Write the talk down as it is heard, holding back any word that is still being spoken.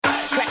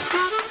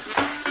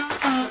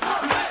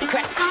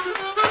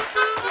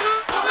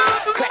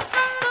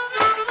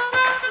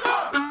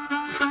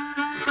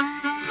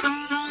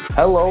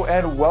Hello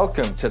and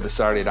welcome to the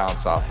Saturday Down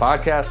South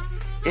podcast.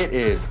 It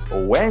is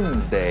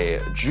Wednesday,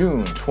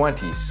 June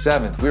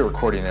 27th. We're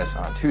recording this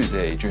on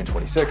Tuesday, June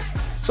 26th.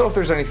 So if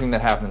there's anything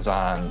that happens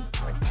on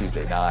like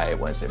Tuesday night,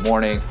 Wednesday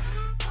morning,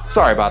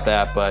 sorry about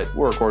that, but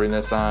we're recording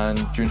this on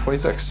June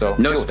 26th. So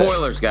no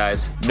spoilers,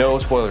 guys. No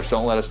spoilers.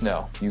 Don't let us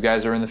know. You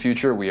guys are in the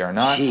future. We are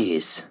not.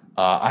 Jeez.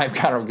 I'm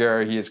Connor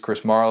O'Gara. He is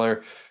Chris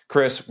Marler.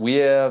 Chris, we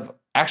have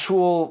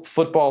actual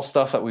football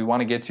stuff that we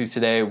want to get to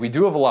today. We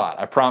do have a lot.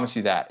 I promise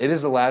you that. It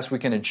is the last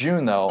weekend of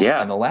June, though.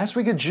 Yeah. And the last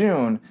week of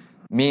June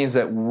means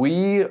that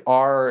we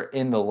are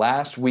in the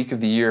last week of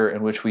the year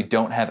in which we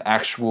don't have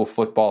actual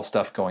football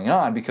stuff going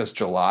on because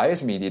July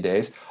is media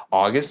days.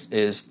 August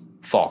is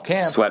fall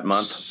camp. Sweat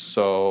month.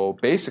 So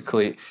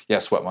basically,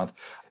 sweat month.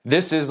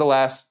 This is the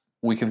last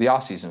week of the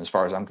offseason as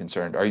far as I'm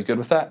concerned. Are you good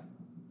with that?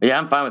 Yeah,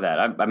 I'm fine with that.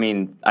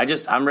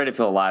 I'm ready to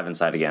feel alive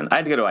inside again. I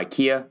had to go to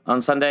IKEA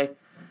on Sunday.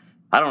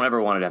 I don't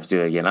ever want to have to do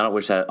that again. I don't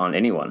wish that on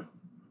anyone.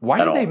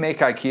 Why do they make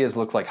IKEAs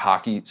look like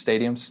hockey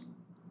stadiums?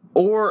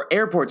 Or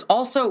airports.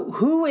 Also,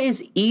 who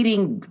is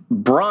eating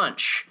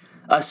brunch,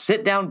 a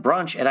sit-down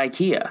brunch at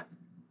IKEA?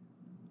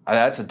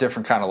 That's a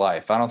different kind of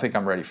life. I don't think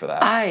I'm ready for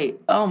that. I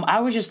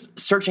was just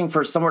searching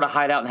for somewhere to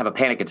hide out and have a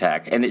panic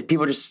attack. And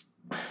people just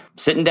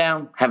sitting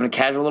down, having a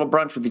casual little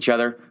brunch with each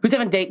other. Who's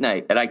having date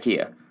night at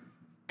IKEA?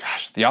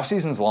 Gosh, the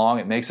offseason's long.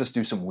 It makes us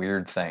do some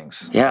weird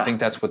things. Yeah. I think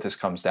that's what this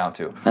comes down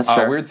to. That's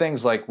fair. Weird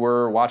things like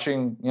we're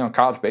watching,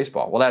 college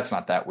baseball. Well, that's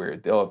not that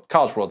weird. The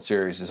College World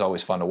Series is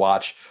always fun to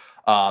watch.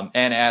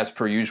 And as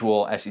per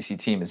usual, SEC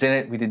team is in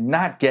it. We did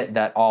not get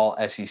that all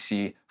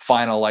SEC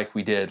final like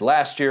we did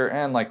last year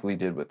and like we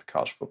did with the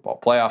college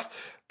football playoff.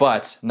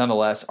 But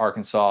nonetheless,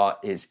 Arkansas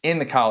is in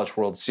the College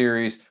World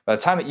Series. By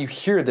the time that you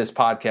hear this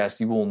podcast,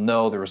 you will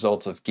know the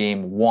results of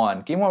Game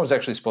 1. Game 1 was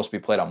actually supposed to be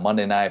played on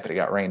Monday night, but it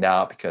got rained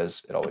out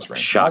because it always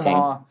rains. Shocking. In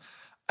Omaha.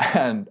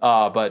 And,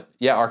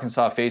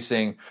 Arkansas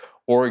facing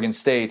Oregon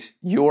State,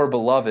 your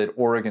beloved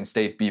Oregon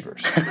State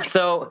Beavers.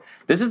 So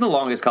this is the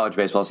longest college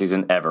baseball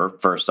season ever,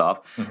 first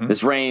off. Mm-hmm.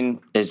 This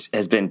rain has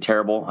been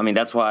terrible. I mean,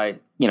 that's why,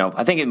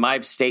 I think in my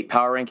state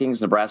power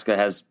rankings, Nebraska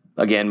has,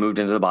 again, moved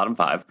into the bottom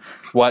 5.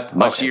 What?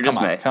 Much to your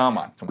dismay. Come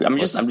on. I'm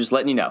just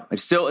letting you know.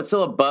 It's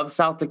still above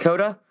South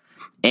Dakota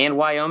and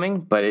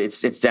Wyoming, but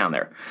it's down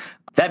there.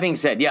 That being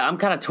said, yeah, I'm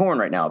kind of torn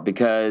right now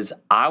because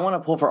I want to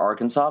pull for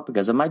Arkansas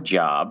because of my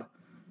job.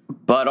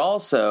 But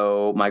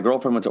also, my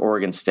girlfriend went to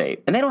Oregon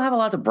State, and they don't have a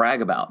lot to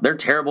brag about. They're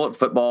terrible at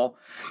football.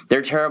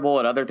 They're terrible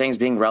at other things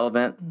being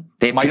relevant.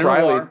 They've Mike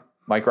Riley,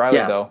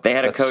 though. They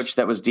had a coach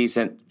that was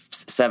decent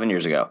 7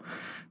 years ago.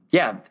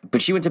 Yeah,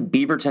 but she went to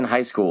Beaverton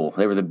High School.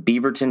 They were the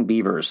Beaverton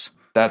Beavers.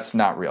 That's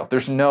not real.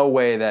 There's no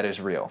way that is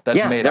real.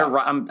 That's made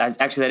up.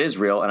 Actually, that is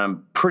real, and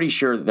I'm pretty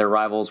sure their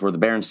rivals were the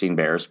Berenstain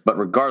Bears. But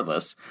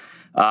regardless,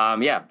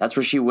 that's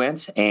where she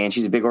went, and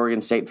she's a big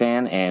Oregon State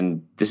fan,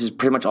 and this is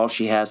pretty much all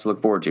she has to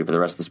look forward to for the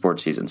rest of the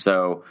sports season.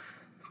 So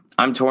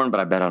I'm torn, but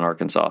I bet on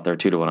Arkansas. They're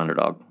 2-1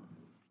 underdog.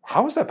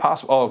 How is that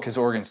possible? Oh, because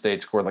Oregon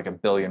State scored like 1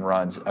 billion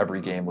runs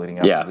every game leading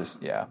up to this.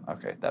 Yeah,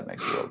 okay, that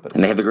makes a little bit of sense.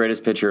 And they have the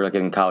greatest pitcher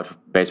in college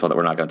baseball that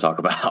we're not going to talk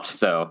about.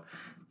 So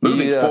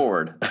moving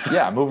forward.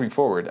 Moving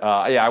forward.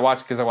 I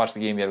watched the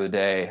game the other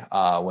day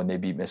when they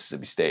beat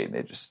Mississippi State, and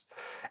they just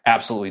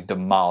absolutely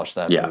demolished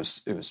them. Yeah.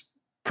 It was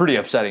pretty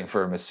upsetting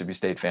for Mississippi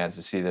State fans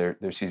to see their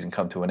season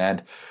come to an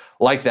end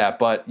like that.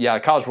 But yeah,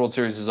 the College World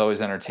Series is always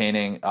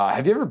entertaining.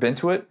 Have you ever been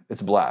to it? It's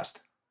a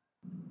blast.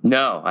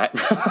 No. I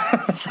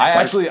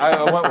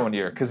went one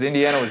year because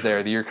Indiana was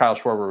there the year Kyle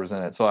Schwarber was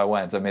in it. So I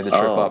went. I made the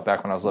trip up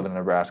back when I was living in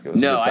Nebraska. It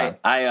was a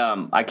good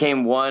time. I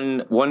came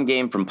one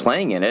game from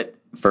playing in it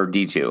for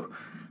D2.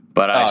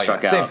 But I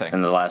struck out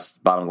in the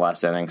bottom of the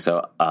last inning,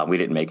 so we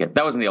didn't make it.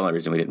 That wasn't the only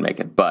reason we didn't make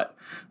it. But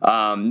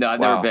no, I've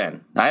never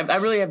been. I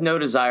really have no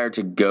desire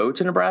to go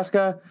to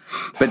Nebraska,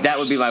 but that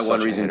would be my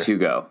one reason to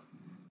go.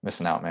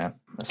 Missing out, man.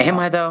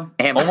 I, though?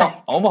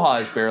 Omaha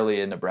is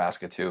barely in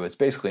Nebraska, too. It's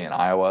basically in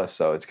Iowa,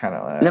 so it's kind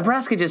of...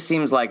 Nebraska just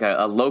seems like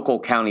a local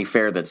county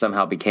fair that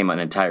somehow became an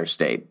entire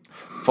state.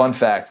 Fun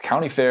fact,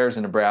 county fairs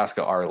in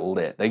Nebraska are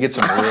lit. They get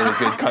some really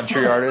good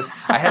country artists.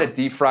 I had a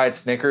deep-fried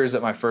Snickers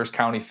at my first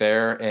county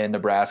fair in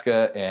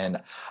Nebraska,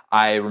 and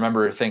I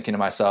remember thinking to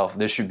myself,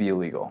 this should be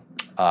illegal.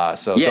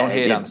 So don't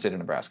hate on the state of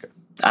Nebraska.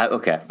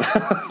 Okay.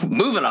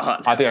 Moving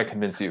on. I think I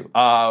convinced you.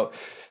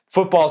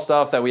 Football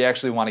stuff that we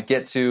actually want to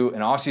get to,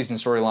 an off-season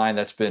storyline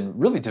that's been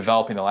really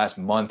developing the last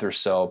month or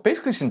so.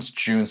 Basically since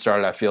June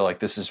started, I feel like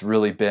this has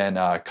really been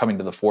coming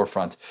to the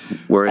forefront.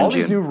 We're in All June.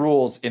 These new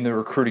rules in the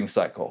recruiting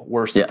cycle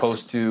were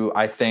supposed to,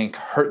 I think,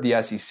 hurt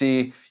the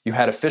SEC. You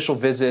had official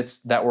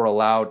visits that were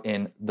allowed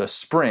in the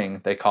spring,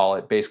 they call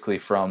it, basically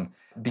from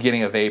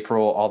beginning of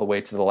April all the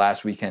way to the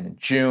last weekend in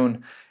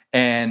June.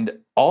 And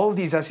all of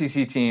these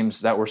SEC teams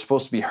that were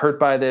supposed to be hurt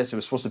by this, it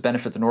was supposed to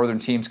benefit the northern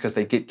teams because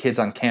they get kids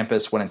on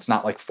campus when it's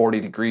not like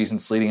 40 degrees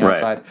and sleeting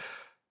outside. Right.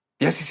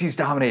 The SEC is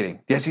dominating.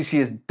 The SEC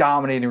is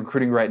dominating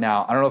recruiting right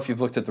now. I don't know if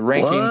you've looked at the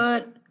rankings.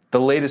 What? The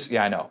latest,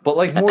 yeah, I know. But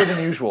like more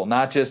than usual,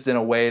 not just in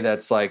a way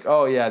that's like,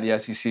 oh yeah, the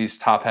SEC's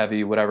top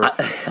heavy, whatever.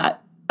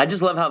 I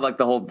just love how like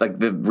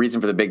the reason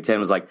for the Big Ten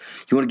was like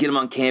you want to get them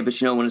on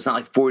campus, when it's not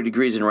like 40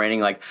 degrees and raining.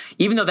 Like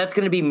even though that's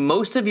going to be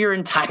most of your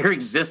entire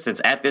existence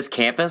at this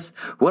campus,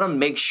 we want to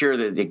make sure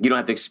that you don't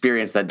have to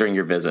experience that during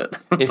your visit.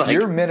 If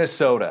you're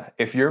Minnesota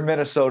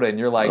and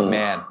you're like,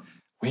 man,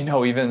 we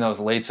know even in those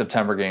late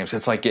September games,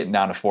 it's like getting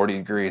down to 40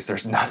 degrees.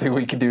 There's nothing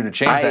we can do to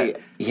change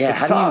that. Yeah, it's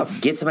how tough. do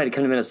you get somebody to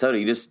come to Minnesota?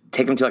 You just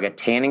take them to like a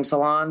tanning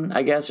salon,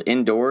 I guess,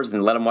 indoors,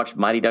 and let them watch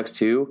Mighty Ducks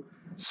 2?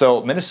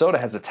 So Minnesota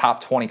has a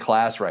top 20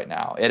 class right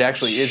now. It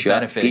actually is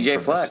benefiting PJ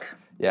from Fleck. this.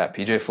 Yeah,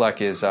 PJ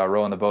Fleck is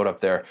rowing the boat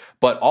up there.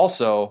 But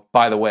also,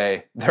 by the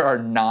way, there are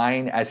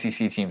 9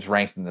 SEC teams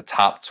ranked in the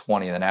top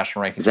 20 in the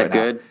national rankings. Is that right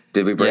good? Now.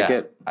 Did we break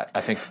it? I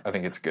think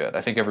it's good.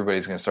 I think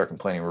everybody's going to start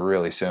complaining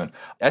really soon.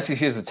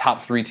 SEC is the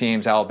top 3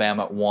 teams.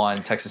 Alabama at 1,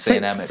 Texas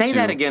A&M at 2. Say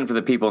that again for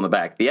the people in the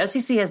back. The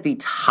SEC has the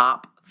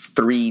top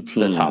 3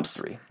 teams.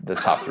 The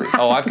top three.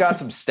 Oh, I've got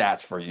some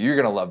stats for you. You're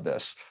going to love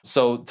this.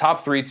 So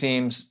top 3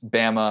 teams,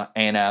 Bama,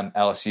 A&M,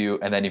 LSU,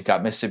 and then you've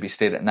got Mississippi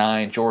State at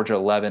 9, Georgia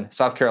 11,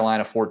 South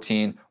Carolina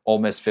 14, Ole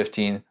Miss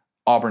 15,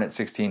 Auburn at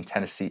 16,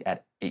 Tennessee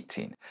at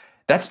 18.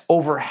 That's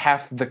over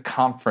half the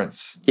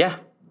conference. Yeah,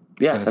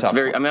 that's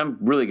very. 20. I'm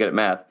really good at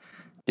math.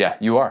 Yeah,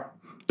 you are.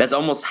 That's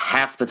almost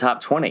half the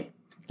top 20.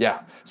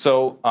 Yeah.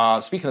 So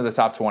speaking of the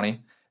top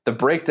 20, the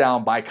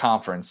breakdown by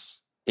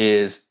conference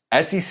is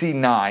SEC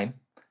 9.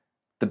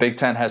 The Big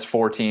Ten has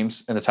 4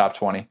 teams in the top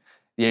 20.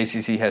 The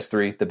ACC has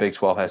 3. The Big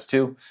 12 has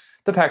 2.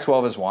 The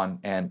Pac-12 has 1,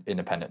 and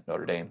independent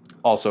Notre Dame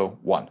also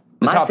 1.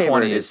 The My top favorite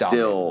 20 is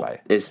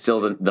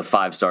still the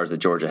 5 stars that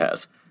Georgia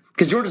has,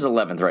 because Georgia's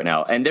 11th right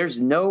now, and there's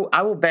no.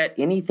 I will bet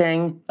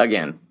anything.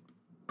 Again,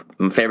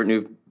 my favorite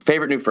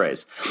new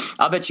phrase.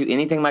 I'll bet you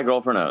anything my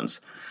girlfriend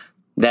owns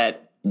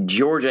that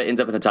Georgia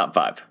ends up in the top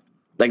 5.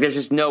 Like there's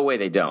just no way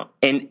they don't,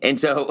 and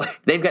so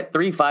they've got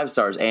 3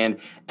 5-stars, and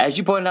as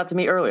you pointed out to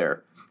me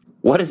earlier.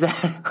 What is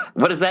that?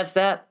 What is that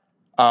stat?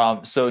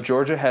 So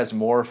Georgia has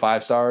more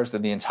 5-stars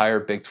than the entire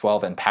Big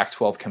 12 and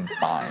Pac-12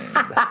 combined.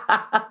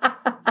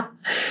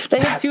 They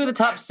have 2 of the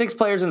top 6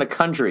 players in the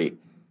country.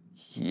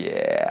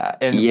 Yeah.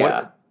 And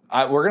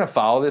we're going to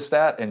follow this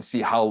stat and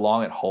see how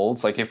long it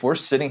holds. Like if we're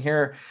sitting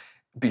here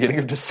beginning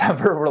of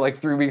December, we're like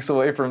 3 weeks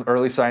away from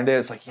early sign day.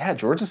 It's like, yeah,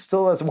 Georgia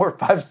still has more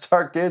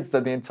 5-star kids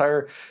than the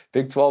entire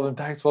Big 12 and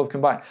Pac-12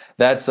 combined.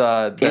 That's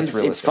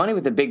realistic. It's funny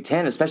with the Big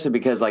Ten, especially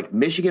because like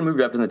Michigan moved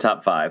up in the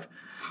top 5,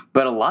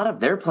 but a lot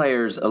of their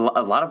players, a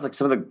lot of like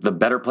some of the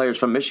better players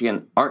from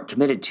Michigan aren't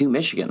committed to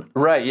Michigan.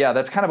 Right. Yeah,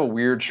 that's kind of a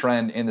weird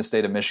trend in the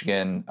state of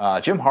Michigan.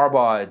 Jim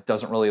Harbaugh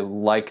doesn't really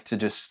like to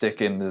just stick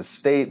in the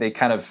state. They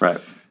kind of. Right.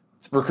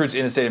 Recruits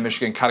in the state of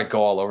Michigan kind of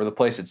go all over the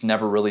place. It's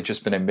never really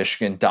just been a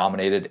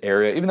Michigan-dominated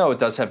area, even though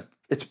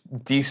it's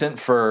decent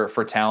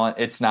for talent.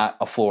 It's not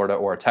a Florida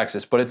or a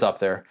Texas, but it's up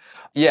there.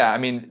 Yeah, I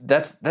mean,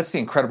 that's the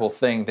incredible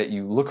thing that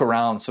you look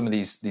around some of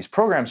these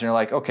programs and you're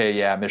like, okay,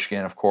 yeah,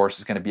 Michigan, of course,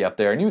 is going to be up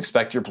there. And you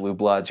expect your Blue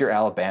Bloods, your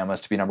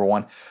Alabamas to be number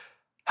 1.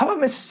 How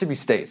about Mississippi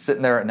State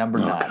sitting there at number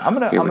 9? I'm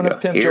gonna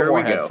pimp Joe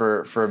Moorhead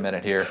for a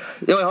minute here.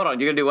 Wait, hold on.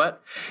 You're gonna do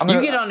what?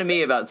 You get on to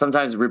me about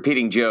sometimes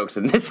repeating jokes,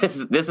 and this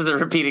is a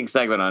repeating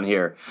segment on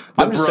here.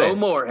 The Bro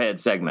Moorhead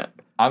segment.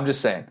 I'm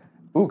just saying.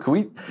 Ooh,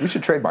 we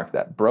should trademark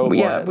that, Bro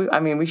Moorhead.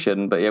 Yeah, we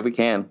shouldn't, but yeah, we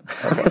can.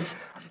 Okay.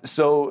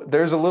 So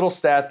there's a little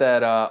stat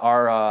that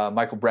our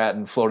Michael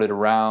Bratton floated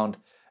around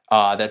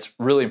that's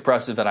really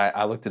impressive, and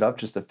I looked it up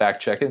just to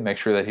fact check it, make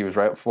sure that he was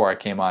right before I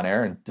came on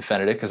air and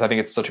defended it, because I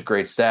think it's such a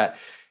great stat.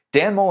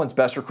 Dan Mullen's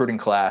best recruiting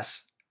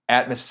class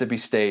at Mississippi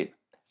State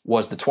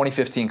was the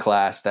 2015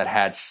 class that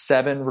had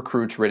 7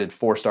 recruits rated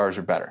 4 stars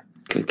or better.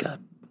 Good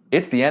God.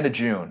 It's the end of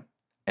June,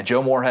 and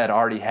Joe Moorhead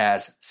already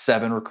has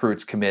 7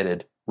 recruits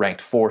committed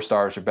ranked 4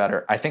 stars or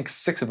better. I think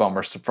 6 of them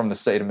are from the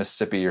state of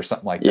Mississippi or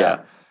something like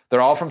that.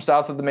 They're all from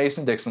south of the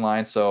Mason-Dixon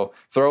line, so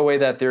throw away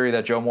that theory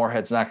that Joe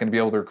Moorhead's not going to be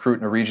able to recruit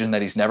in a region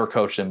that he's never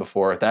coached in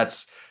before.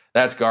 That's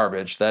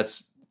garbage.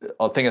 That's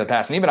a thing of the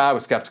past, and even I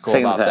was skeptical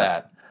about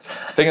that.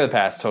 Thing of the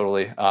past,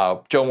 totally.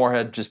 Joe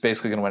Moorhead just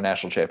basically going to win a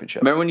national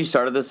championship. Remember when you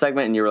started this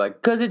segment and you were like,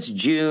 because it's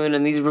June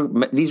and these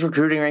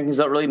recruiting rankings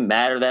don't really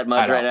matter that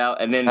much right now.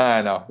 And then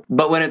I know.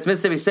 But when it's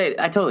Mississippi State,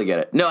 I totally get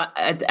it. No,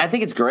 I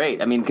think it's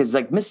great. I mean, because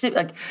like Mississippi,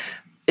 like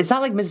it's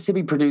not like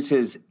Mississippi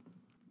produces.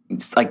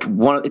 It's not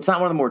one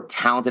of the more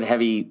talented,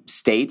 heavy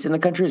states in the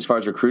country as far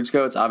as recruits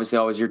go. It's obviously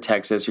always your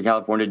Texas, your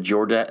California,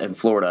 Georgia, and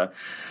Florida.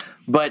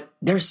 But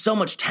there's so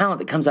much talent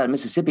that comes out of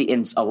Mississippi,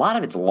 and a lot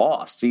of it's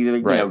lost.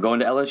 Either going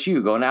to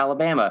LSU, going to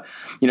Alabama,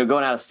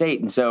 going out of state,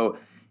 and so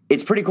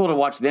it's pretty cool to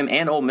watch them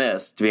and Ole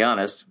Miss, to be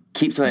honest,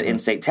 keep some of that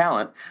in-state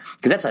talent,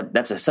 because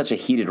that's such a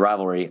heated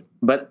rivalry.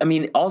 But I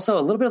mean, also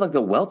a little bit of like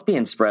the wealth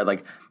being spread.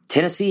 Like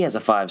Tennessee has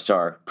a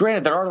 5-star.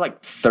 Granted, there are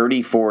like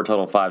 34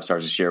 total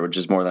 5-stars this year, which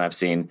is more than I've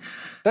seen.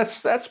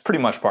 That's pretty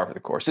much par for the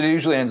course. It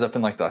usually ends up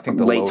in like the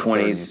late low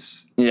 20s.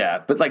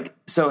 Yeah, but like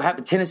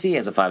Tennessee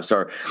has a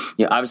 5-star.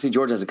 Obviously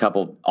Georgia has a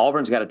couple.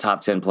 Auburn's got a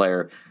top 10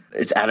 player.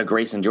 It's out of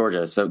Grayson,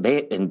 Georgia. So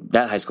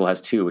that high school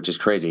has 2, which is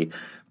crazy.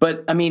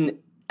 But I mean,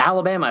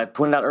 Alabama, I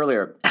pointed out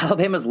earlier,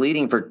 Alabama's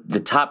leading for the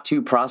top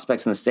 2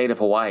 prospects in the state of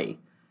Hawaii.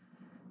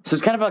 So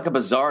it's kind of like a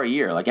bizarre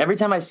year. Like every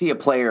time I see a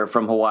player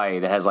from Hawaii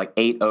that has like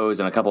 8 O's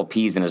and a couple of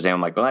P's in his name,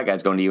 I'm like, well, that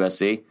guy's going to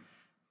USC.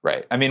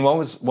 Right. I mean, when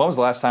was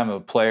the last time a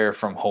player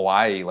from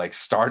Hawaii like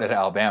started at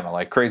Alabama?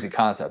 Like crazy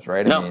concepts,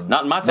 right? No, I mean,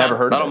 not in my time. Never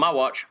heard not of on my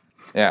watch.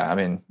 Yeah, I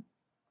mean,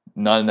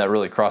 none that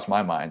really crossed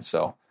my mind.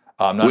 So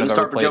none Wouldn't have ever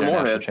start for played Joe in a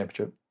national Moorhead.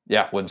 championship.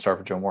 Yeah, wouldn't start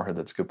for Joe Moorhead.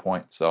 That's a good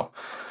point. So,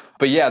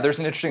 but yeah, there's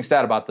an interesting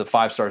stat about the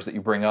 5 stars that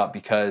you bring up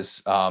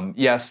because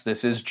yes,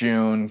 this is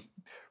June.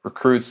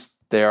 Recruits,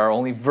 they are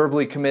only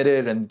verbally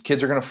committed, and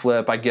kids are going to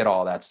flip. I get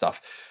all that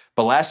stuff.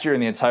 But last year in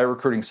the entire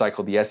recruiting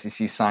cycle, the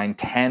SEC signed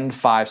 10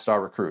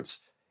 5-star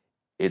recruits.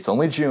 It's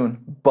only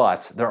June,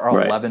 but there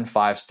are 11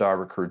 5-star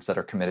recruits that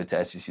are committed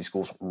to SEC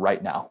schools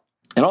right now.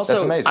 And also,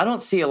 That's amazing. I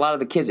don't see a lot of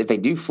the kids, if they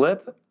do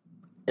flip,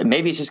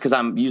 maybe it's just because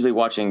I'm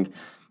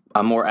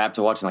more apt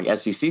to watching like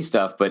SEC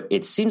stuff, but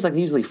it seems like they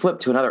usually flip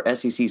to another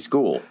SEC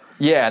school.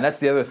 Yeah, and that's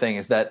the other thing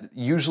is that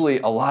usually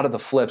a lot of the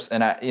flips,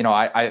 and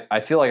I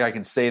feel like I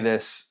can say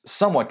this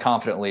somewhat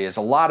confidently, is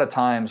a lot of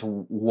times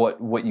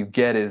what you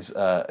get is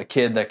a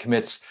kid that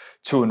commits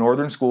to a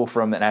northern school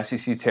from an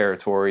SEC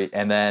territory,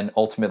 and then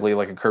ultimately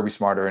like a Kirby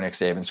Smart or a Nick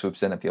Saban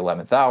swoops in at the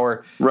 11th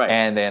hour,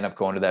 and they end up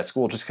going to that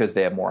school just because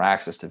they have more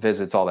access to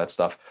visits, all that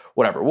stuff,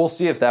 whatever. We'll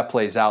see if that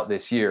plays out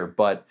this year,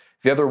 but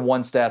the other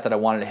one stat that I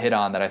wanted to hit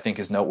on that I think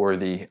is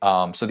noteworthy,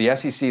 so the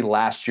SEC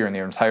last year in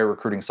their entire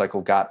recruiting cycle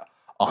got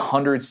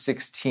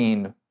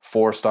 116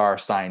 4-star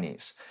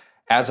signees.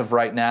 As of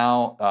right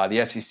now,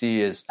 the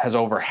SEC has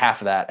over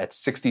half of that at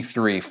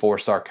 63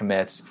 4-star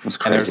commits,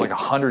 and there's like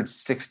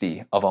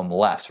 160 of them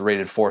left,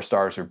 rated 4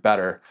 stars or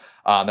better.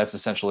 That's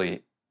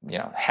essentially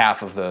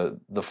half of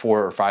the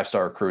 4 or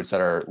 5-star recruits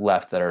that are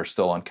left that are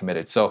still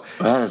uncommitted. So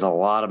that is a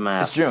lot of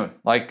math. It's June.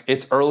 Like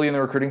it's early in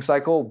the recruiting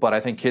cycle, but I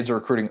think kids are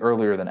recruiting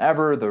earlier than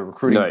ever. The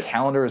recruiting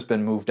calendar has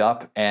been moved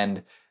up,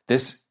 and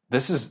this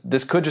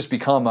could just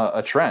become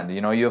a trend.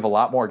 You have a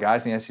lot more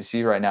guys in the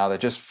SEC right now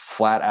that just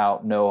flat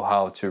out know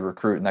how to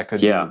recruit, and that could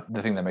be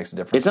the thing that makes a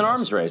difference. It's an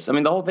arms race. I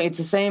mean, the whole thing. It's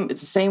the same.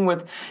 It's the same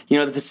with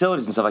the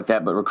facilities and stuff like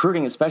that. But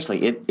recruiting,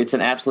 especially, it's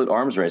an absolute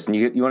arms race, and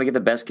you want to get the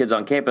best kids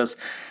on campus.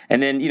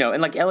 And then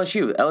and like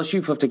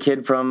LSU flipped a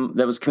kid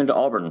that was committed to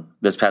Auburn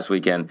this past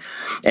weekend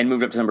and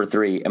moved up to number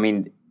 3. I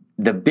mean,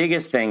 the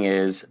biggest thing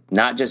is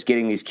not just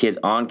getting these kids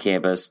on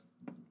campus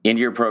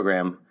into your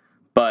program,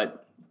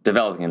 but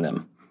developing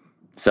them.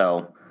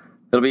 So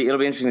it'll be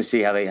interesting to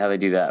see how they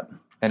do that.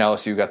 And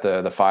LSU got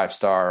the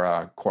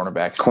 5-star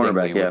cornerback,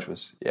 Stingley, which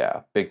was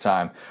big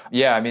time.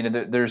 Yeah, I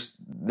mean, this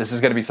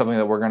is going to be something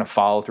that we're going to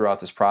follow throughout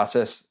this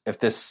process. If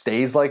this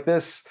stays like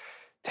this,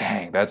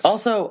 dang, that's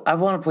also. I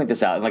want to point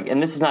this out,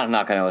 and this is not a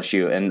knock on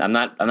LSU, and I'm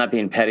not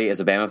being petty as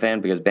a Bama fan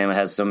because Bama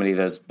has so many of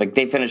those. Like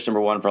they finished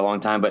number 1 for a long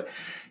time, but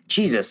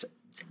Jesus,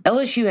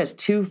 LSU has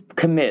 2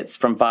 commits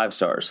from 5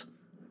 stars.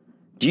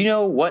 Do you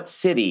know what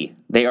city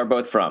they are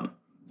both from?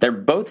 They're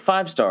both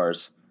 5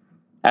 stars.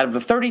 Out of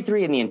the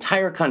 33 in the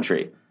entire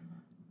country,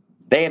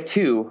 they have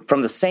 2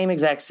 from the same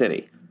exact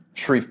city.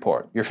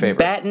 Shreveport, your favorite.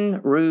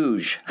 Baton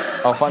Rouge.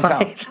 Oh, fun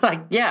town.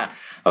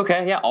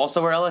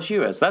 Also where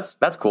LSU is.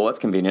 That's cool. That's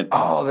convenient.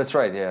 Oh, that's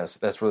right. Yes,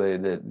 that's where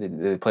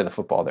they play the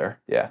football there.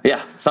 Yeah.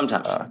 Yeah,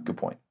 sometimes. Good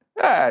point.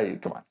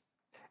 Come on.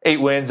 8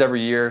 wins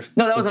every year.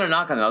 No, that wasn't a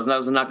knock on them. That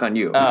was a knock on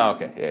you. Oh,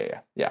 okay.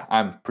 Yeah.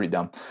 I'm pretty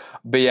dumb.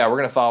 But yeah, we're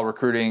going to follow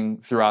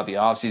recruiting throughout the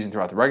offseason,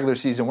 throughout the regular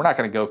season. We're not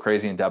going to go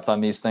crazy in depth on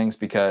these things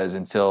because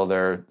until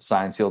they're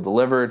signed, sealed,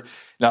 delivered,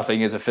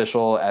 nothing is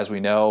official, as we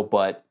know.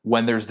 But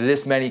when there's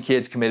this many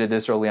kids committed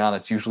this early on,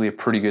 that's usually a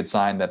pretty good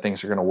sign that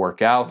things are going to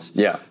work out.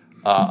 Yeah.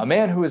 A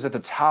man who is at the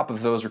top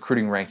of those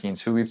recruiting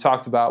rankings, who we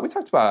talked about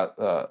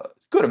a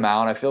good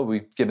amount. I feel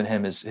we've given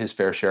him his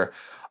fair share.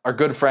 Our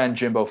good friend,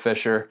 Jimbo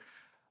Fisher.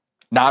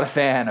 Not a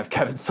fan of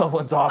Kevin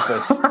Sumlin's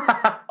office.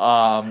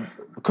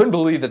 Couldn't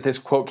believe that this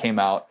quote came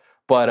out.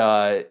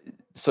 But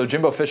so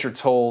Jimbo Fisher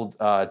told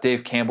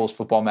Dave Campbell's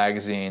Football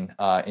Magazine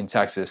in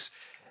Texas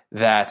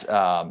that,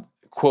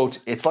 quote,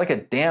 "It's like a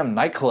damn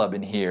nightclub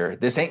in here.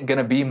 This ain't going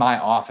to be my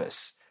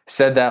office."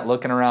 Said that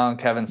looking around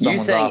Kevin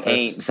Sumlin's office. You saying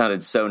 "ain't"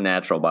 sounded so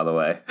natural, by the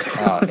way.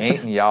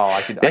 Ain't and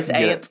y'all. This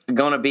ain't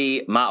going to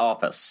be my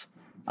office.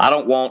 I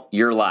don't want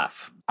your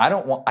life.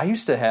 I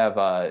used to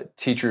have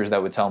teachers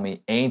that would tell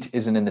me ain't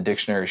isn't in the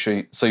dictionary,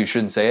 so you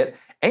shouldn't say it.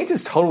 Ain't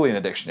is totally in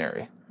the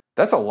dictionary.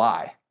 That's a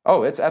lie.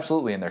 Oh, it's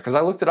absolutely in there because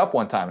I looked it up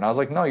one time and I was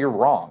like, no, you're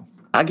wrong.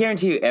 I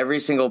guarantee you every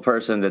single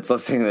person that's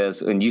listening to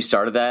this, when you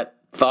started that,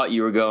 thought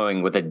you were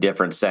going with a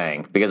different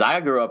saying because I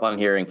grew up on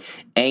hearing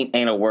ain't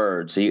a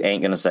word, so you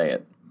ain't going to say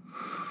it.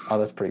 Oh,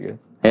 that's pretty good.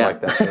 Yeah. I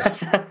like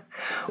that.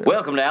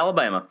 Welcome to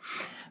Alabama.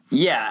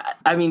 Yeah,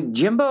 I mean,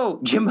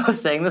 Jimbo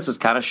saying this was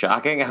kind of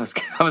shocking. I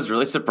was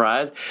really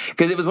surprised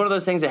because it was one of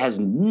those things that has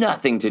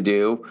nothing to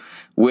do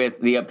with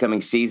the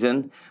upcoming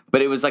season,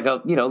 but it was like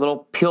a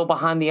little peel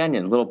behind the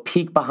onion, a little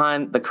peek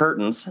behind the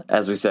curtains,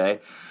 as we say,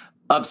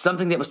 of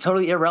something that was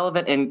totally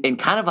irrelevant and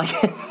kind of like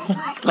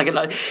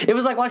it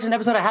was like watching an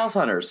episode of House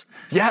Hunters.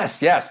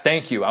 Yes,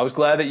 thank you. I was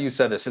glad that you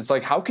said this. It's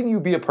like, how can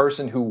you be a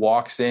person who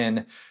walks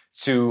in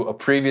to a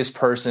previous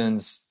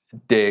person's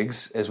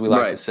digs, as we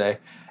like to say,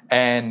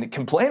 and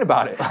complain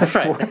about it.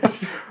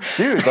 Right.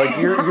 Dude, like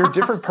you're a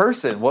different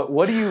person.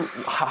 What do you?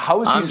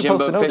 How is he I'm supposed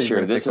Jimbo to know?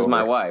 Fisher. This is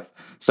my wife.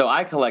 So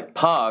I collect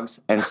pogs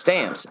and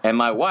stamps, and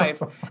my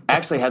wife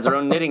actually has her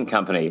own knitting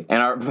company,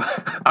 and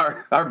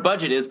our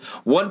budget is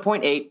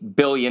 $1.8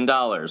 billion.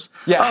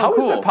 Yeah, how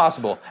is that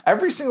possible?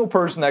 Every single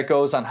person that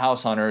goes on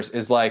House Hunters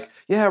is like,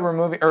 yeah, we're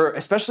moving, or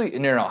especially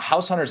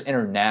House Hunters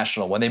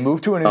International, when they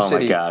move to a new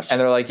city, and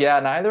they're like, yeah,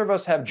 neither of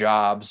us have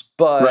jobs,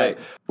 but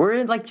we're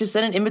in just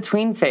in an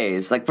in-between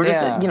phase. Like we're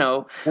just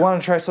we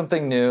want to try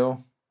something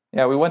new.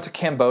 Yeah, we went to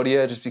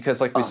Cambodia just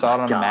because we saw it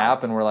on a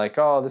map and we're like,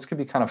 oh, this could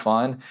be kind of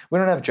fun. We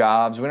don't have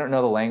jobs. We don't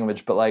know the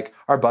language, but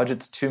our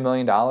budget's $2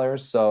 million.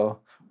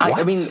 So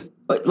I mean,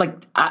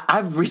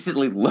 I've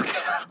recently looked.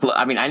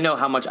 I mean, I know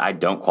how much I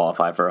don't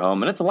qualify for a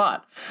home, and it's a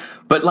lot.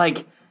 But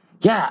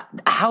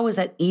how is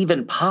that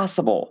even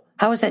possible?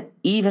 How is that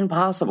even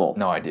possible?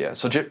 No idea.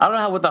 So I don't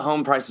know what the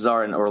home prices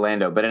are in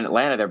Orlando, but in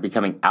Atlanta, they're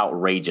becoming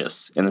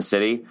outrageous in the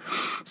city.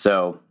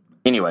 So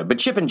anyway, but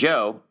Chip and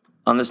Joe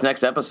on this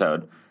next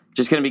episode,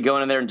 just going to be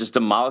going in there and just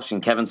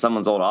demolishing Kevin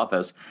Sumlin's old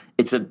office.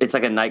 It's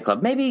like a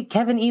nightclub. Maybe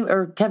Kevin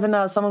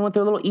Sumlin went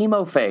through a little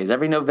emo phase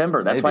every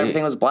November. That's why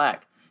everything was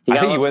black. He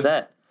got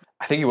upset.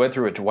 I think he went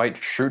through a Dwight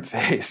Schrute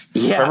phase.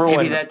 Yeah,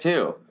 maybe that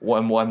too.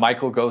 When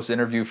Michael goes to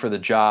interview for the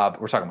job,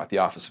 we're talking about The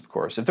Office, of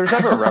course. If there's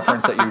ever a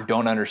reference that you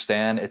don't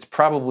understand, it's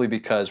probably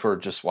because we're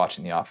just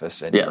watching The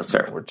Office and that's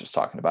fair. We're just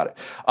talking about it.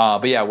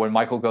 But yeah, when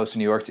Michael goes to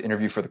New York to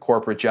interview for the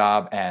corporate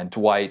job and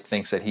Dwight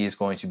thinks that he's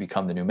going to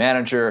become the new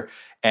manager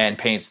and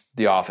paints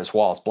the office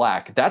walls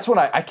black, that's when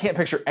I can't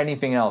picture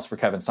anything else for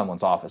Kevin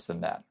Sumlin's office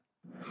than that.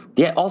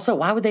 Yeah, also,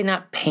 why would they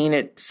not paint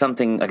it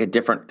something like a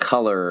different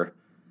color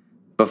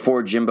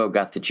before Jimbo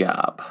got the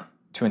job?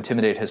 To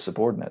intimidate his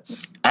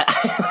subordinates.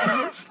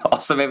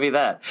 Also, maybe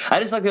that. I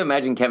just like to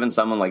imagine Kevin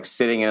Sumlin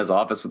sitting in his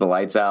office with the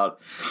lights out,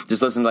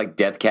 just listening to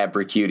Death Cab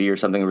for Cutie or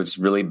something which is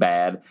really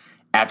bad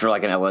after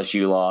an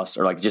LSU loss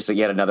or just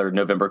yet another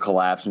November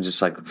collapse and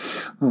just oh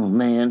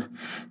man,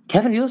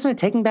 Kevin, you listen to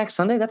Taking Back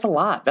Sunday? That's a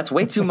lot. That's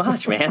way too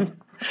much, man.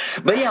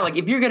 But yeah,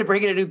 if you're going to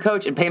bring in a new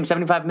coach and pay him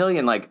 $75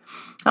 million, I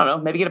don't know,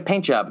 maybe get a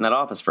paint job in that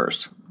office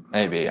first.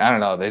 Maybe. I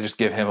don't know. They just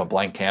give him a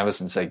blank canvas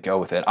and say, go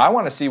with it. I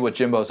want to see what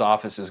Jimbo's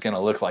office is going to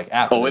look like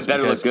after this. Oh, it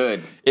better look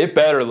good. It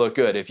better look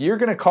good. If you're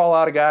going to call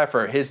out a guy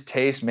for his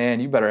taste, man,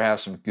 you better have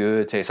some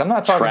good taste. I'm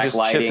not talking track just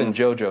lighting. Chip and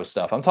JoJo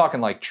stuff. I'm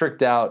talking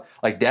tricked out,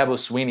 Dabo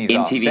Sweeney's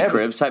office. MTV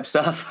Cribs type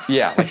stuff?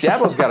 Yeah.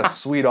 Dabo's got a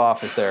sweet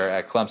office there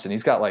at Clemson.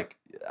 He's got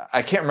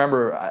I can't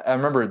remember. I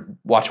remember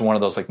watching one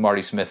of those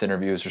Marty Smith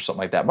interviews or something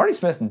like that. Marty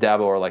Smith and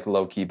Dabo are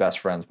low-key best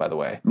friends, by the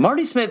way.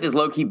 Marty Smith is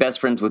low-key best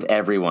friends with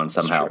everyone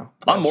somehow.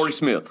 I'm Marty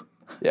Smith.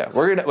 Yeah,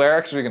 we're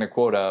actually gonna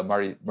quote a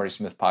Marty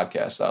Smith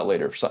podcast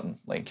later for something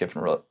Lane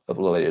Kiffin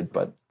related.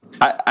 But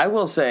I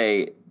will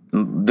say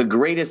the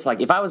greatest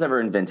if I was ever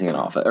inventing an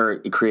office or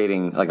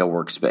creating a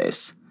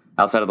workspace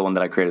outside of the one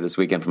that I created this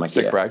weekend for my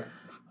kid, brag.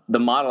 The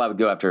model I would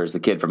go after is the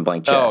kid from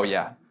Blank Check. Oh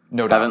yeah,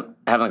 no doubt.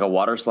 Having a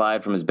water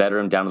slide from his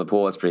bedroom down to the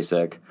pool, that's pretty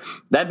sick.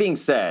 That being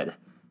said,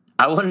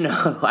 I want to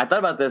know. I thought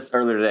about this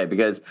earlier today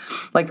because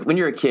when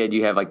you're a kid,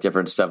 you have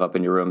different stuff up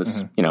in your room.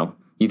 It's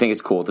you think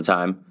it's cool at the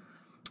time.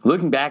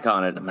 Looking back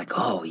on it, I'm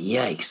oh,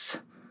 yikes.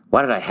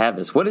 Why did I have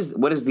this? What is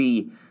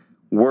the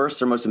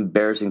worst or most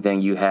embarrassing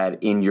thing you had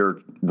in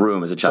your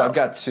room as a child? So I've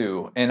got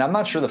two, and I'm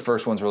not sure the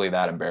first one's really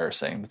that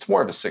embarrassing. It's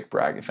more of a sick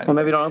brag, if anything. Well,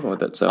 maybe don't open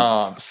with it.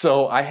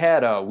 So I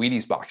had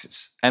Wheaties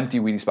boxes, empty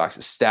Wheaties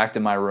boxes, stacked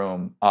in my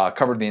room,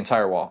 covered the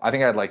entire wall. I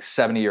think I had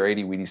 70 or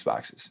 80 Wheaties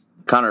boxes.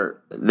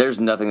 Connor, there's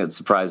nothing that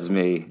surprises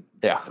me.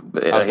 Yeah,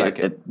 but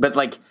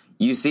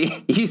you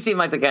seem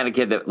like the kind of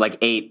kid that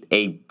ate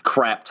a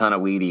crap ton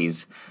of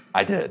Wheaties.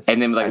 I did. And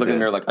then looking in the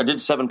mirror I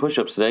did 7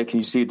 push-ups today. Can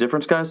you see a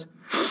difference, guys?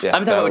 Yeah,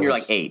 I'm talking about when you're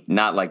 8,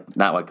 not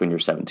when you're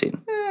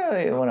 17.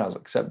 Yeah, when I was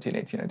 17,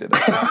 18, I did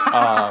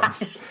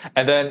that.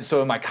 And then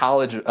so in my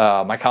college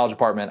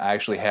apartment, I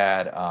actually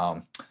had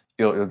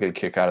you'll get a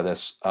kick out of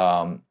this.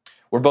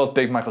 We're both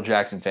big Michael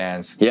Jackson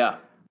fans. Yeah.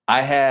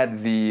 I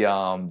had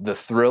the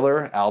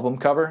Thriller album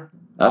cover.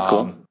 That's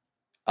cool.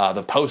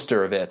 The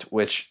poster of it,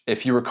 which,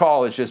 if you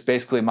recall, is just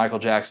basically Michael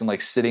Jackson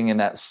sitting in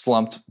that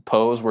slumped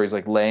pose where he's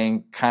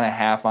laying kind of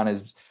half on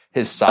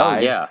his side.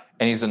 Oh, yeah.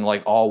 And he's in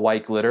all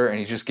white glitter, and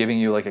he's just giving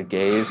you a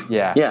gaze.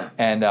 Yeah. Yeah.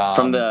 And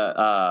from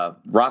the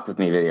Rock With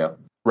Me video.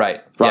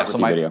 Right. Rock With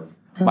Me video.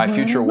 My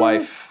future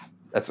wife,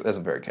 that's a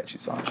very catchy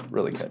song.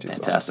 Really catchy song.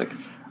 Fantastic.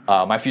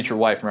 My future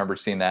wife remembered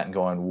seeing that and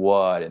going,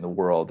 what in the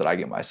world did I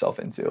get myself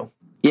into?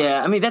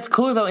 Yeah, I mean, that's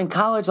cool, though. In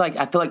college,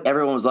 I feel like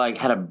everyone was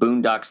had a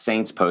Boondock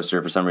Saints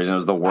poster for some reason. It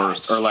was the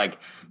worst. Or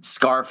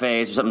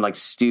Scarface or something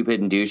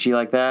stupid and douchey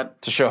like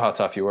that. To show how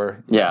tough you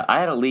were. Yeah,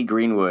 I had a Lee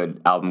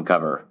Greenwood album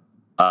cover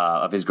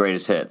of his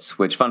greatest hits,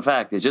 which, fun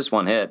fact, is just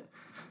one hit.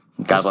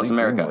 God Bless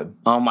America. Greenwood?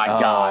 Oh, my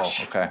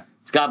gosh. Okay.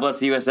 It's God Bless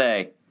the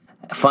USA.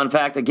 Fun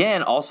fact,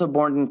 again, also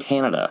born in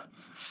Canada.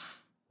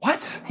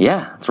 What?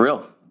 Yeah, it's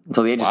real.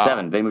 Until the age of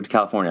 7. They moved to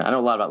California. I know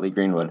a lot about Lee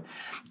Greenwood.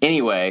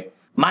 Anyway,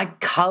 my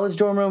college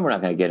dorm room, we're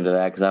not going to get into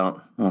that because I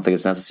don't think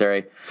it's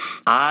necessary.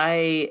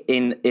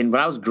 When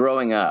I was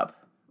growing up,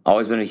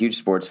 Always been a huge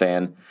sports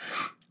fan.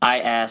 I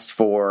asked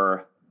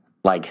for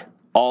like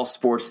all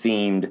sports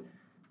themed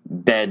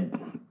bed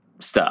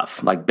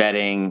stuff, like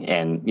bedding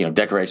and,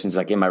 decorations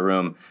like in my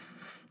room.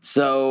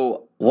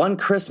 So one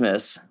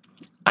Christmas,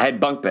 I had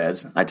bunk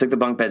beds. I took the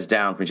bunk beds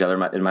down from each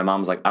other, and my mom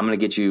was like, I'm going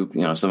to get you,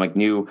 some like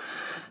new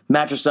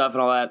mattress stuff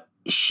and all that.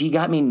 She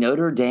got me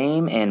Notre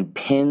Dame and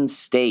Penn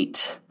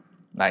State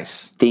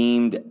Nice.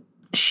 themed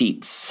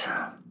sheets.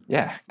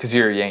 Yeah, because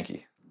you're a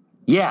Yankee.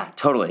 Yeah,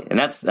 totally. And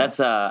that's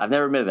I've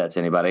never admitted that to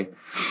anybody.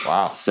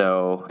 Wow.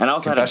 So, and I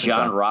also had a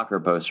John Rocker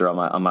poster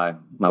on my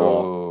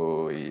wall.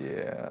 Oh,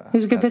 yeah. He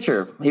was a good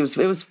pitcher. It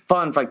was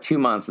fun for like 2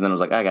 months, and then I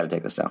was like, I got to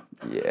take this down.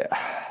 Yeah,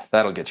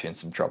 that'll get you in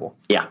some trouble.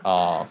 Yeah.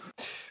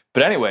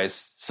 But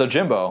anyways, so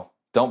Jimbo,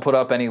 don't put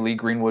up any Lee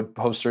Greenwood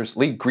posters.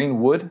 Lee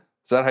Greenwood?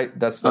 Is that how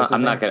that's his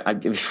I'm name? not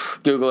going to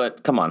Google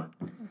it. Come on.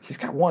 He's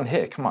got one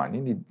hit. Come on,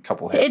 you need a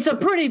couple hits. It's a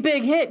pretty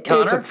big hit,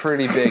 Connor. It's a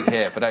pretty big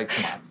hit, but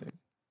come on, dude.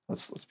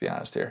 Let's be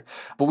honest here.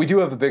 But we do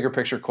have a bigger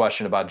picture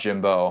question about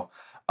Jimbo,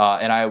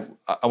 and I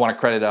want to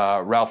credit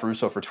Ralph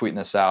Russo for tweeting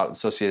this out.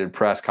 Associated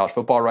Press, college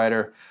football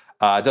writer,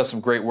 does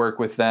some great work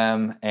with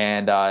them,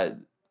 and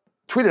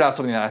tweeted out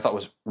something that I thought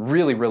was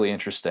really, really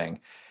interesting.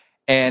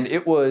 And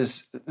it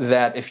was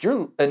that if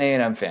you're an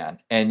A&M fan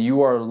and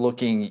you are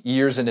looking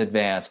years in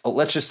advance,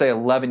 let's just say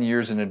 11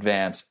 years in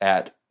advance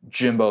at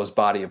Jimbo's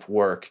body of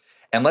work,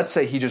 and let's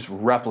say he just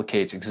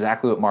replicates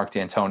exactly what Mark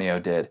D'Antonio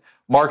did.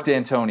 Mark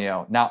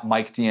D'Antonio, not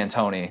Mike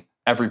D'Antoni,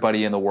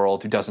 everybody in the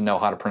world who doesn't know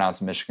how to pronounce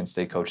the Michigan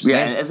State coach's name.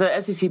 Yeah, and as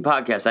a SEC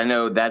podcast, I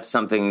know that's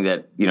something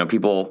that,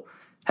 people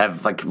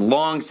have like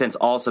long since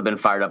also been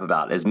fired up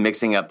about, is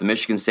mixing up the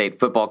Michigan State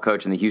football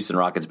coach and the Houston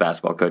Rockets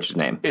basketball coach's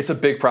name. It's a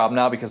big problem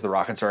now because the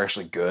Rockets are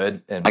actually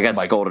good. And I got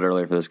scolded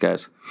earlier for this,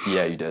 guys.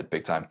 Yeah, you did,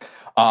 big time.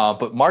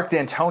 But Mark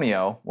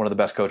D'Antonio, one of the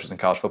best coaches in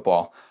college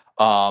football,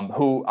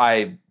 who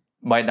I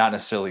might not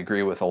necessarily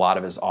agree with a lot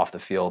of his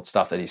off-the-field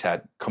stuff that he's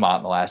had come out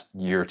in the last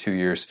year or 2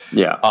 years.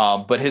 Yeah.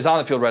 But his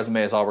on-the-field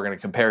resume is all we're going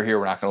to compare here.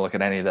 We're not going to look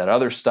at any of that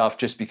other stuff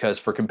just because,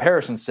 for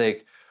comparison's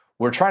sake,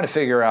 we're trying to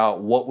figure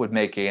out what would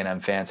make A&M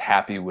fans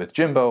happy with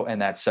Jimbo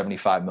and that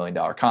 $75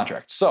 million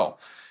contract. So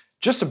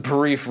just a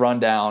brief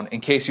rundown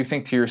in case you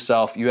think to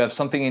yourself, you have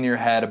something in your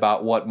head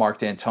about what Mark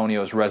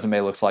D'Antonio's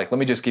resume looks like. Let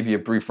me just give you a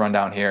brief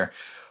rundown here.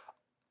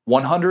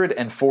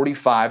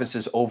 145 is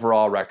his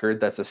overall record.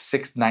 That's a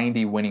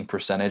 .690 winning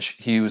percentage.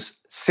 He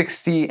was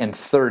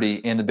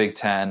 60-30 in the Big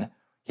Ten.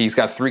 He's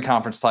got 3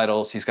 conference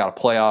titles. He's got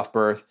a playoff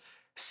berth.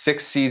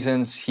 6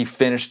 seasons, he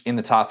finished in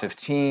the top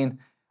 15.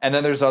 And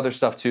then there's other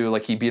stuff too,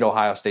 like he beat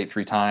Ohio State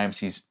 3 times.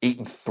 He's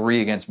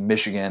 8-3 against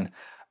Michigan.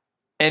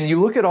 And you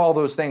look at all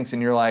those things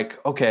and you're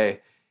like, okay,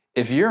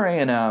 if you're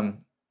A&M,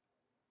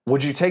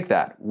 would you take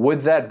that?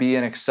 Would that be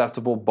an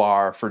acceptable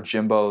bar for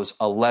Jimbo's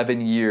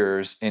 11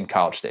 years in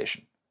College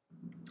Station?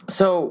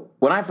 So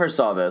when I first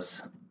saw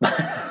this,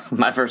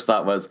 my first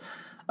thought was,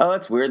 oh,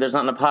 that's weird. There's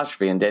not an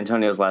apostrophe in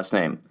D'Antonio's last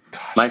name.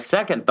 Gosh. My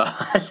second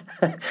thought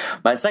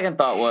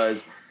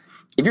was,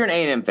 if you're an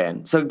A&M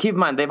fan, so keep in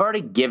mind, they've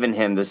already given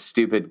him this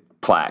stupid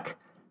plaque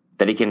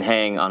that he can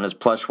hang on his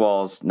plush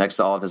walls next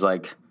to all of his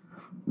like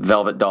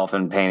velvet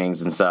dolphin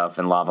paintings and stuff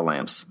and lava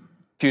lamps.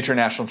 Future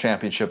national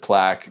championship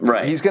plaque.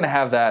 Right. He's going to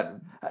have that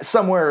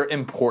somewhere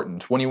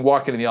important. When you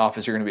walk into the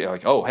office, you're going to be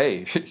like, oh,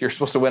 hey, you're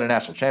supposed to win a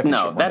national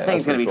championship. No, that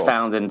thing's going to be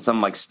found in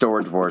some like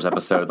Storage Wars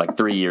episode like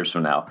 3 years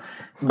from now.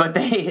 But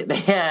they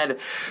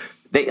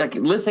like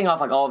listing off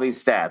like all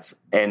these stats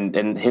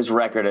and his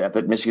record up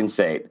at Michigan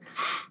State.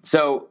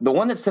 So the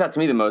one that stood out to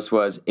me the most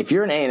was, if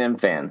you're an A&M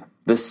fan,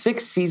 the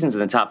 6 seasons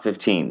in the top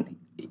 15,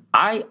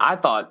 I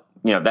thought,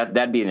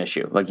 that'd be an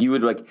issue. Like you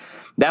would like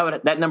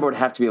that number would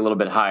have to be a little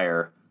bit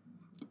higher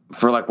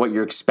for like what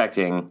you're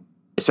expecting,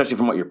 especially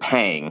from what you're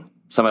paying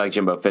somebody like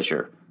Jimbo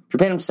Fisher. If you're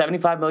paying him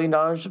 $75 million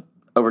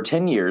over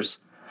 10 years,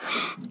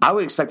 I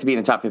would expect to be in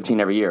the top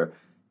 15 every year.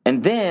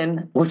 And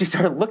then once you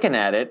started looking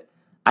at it,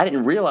 I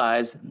didn't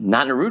realize,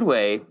 not in a rude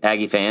way,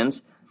 Aggie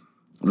fans,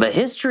 the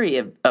history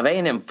of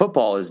A&M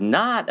football is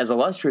not as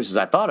illustrious as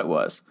I thought it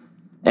was.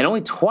 And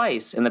only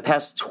twice in the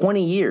past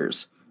 20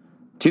 years,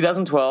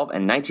 2012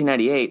 and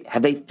 1998,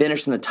 have they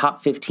finished in the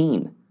top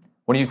 15.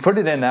 When you put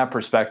it in that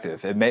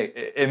perspective, it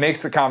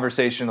makes the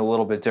conversation a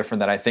little bit different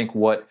than I think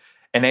what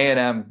an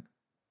A&M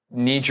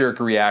knee-jerk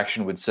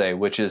reaction would say,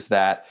 which is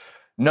that,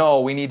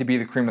 no, we need to be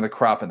the cream of the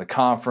crop in the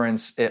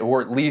conference,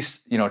 or at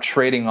least,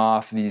 trading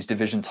off these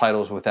division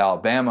titles with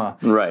Alabama.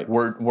 Right.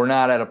 We're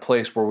not at a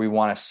place where we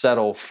want to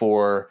settle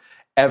for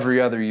every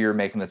other year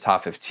making the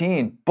top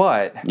 15,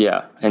 but...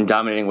 Yeah, and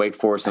dominating Wake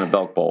Forest in a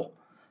Belk Bowl.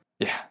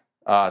 Yeah.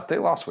 They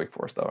lost Wake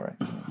Forest, though,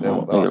 right?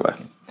 Either way.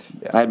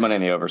 Yeah. I had money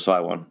in the over, so I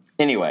won.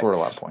 Anyway. Scored a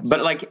lot of points.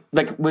 But like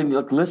when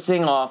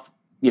listing off,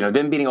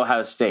 them beating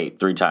Ohio State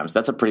 3 times,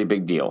 that's a pretty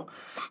big deal.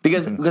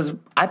 Because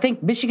I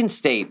think Michigan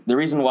State, the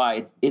reason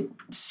why it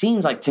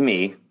seems like to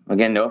me,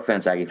 again, no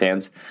offense, Aggie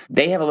fans,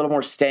 they have a little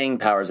more staying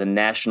power as a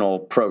national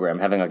program,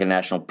 having like a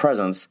national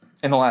presence.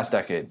 In the last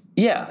decade.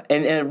 Yeah,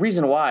 and the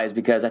reason why is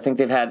because I think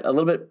they've had a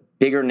little bit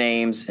bigger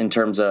names in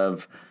terms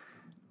of,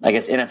 I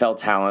guess, NFL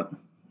talent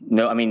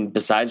No, I mean,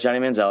 besides Johnny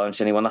Manziel, I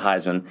understand he won the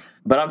Heisman.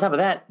 But on top of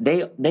that,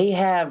 they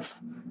have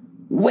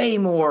way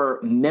more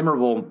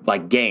memorable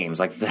like games,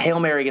 like the Hail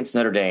Mary against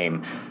Notre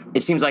Dame.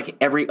 It seems like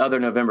every other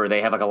November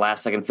they have like a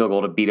last-second field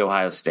goal to beat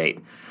Ohio State.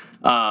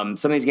 Some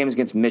of these games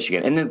against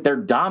Michigan, and then their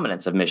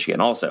dominance of Michigan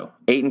also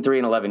 8-3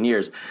 in 11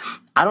 years.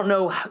 I don't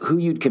know who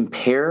you'd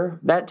compare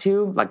that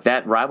to, like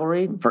that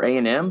rivalry for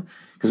A&M,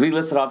 because we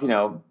listed off,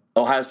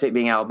 Ohio State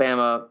being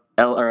Alabama,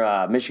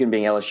 Michigan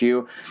being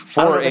LSU.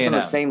 I don't know if it's on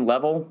the same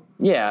level.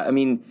 Yeah, I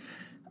mean,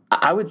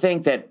 I would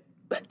think that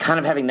kind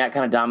of having that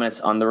kind of dominance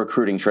on the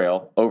recruiting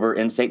trail over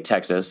in-state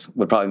Texas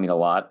would probably mean a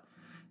lot,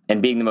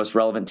 and being the most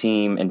relevant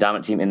team and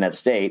dominant team in that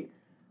state.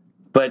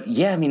 But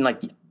yeah, I mean,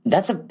 like,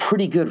 that's a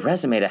pretty good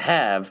resume to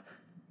have.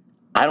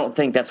 I don't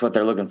think that's what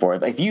they're looking for.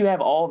 If you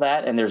have all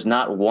that and there's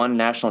not one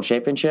national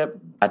championship,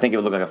 I think it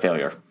would look like a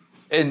failure.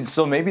 And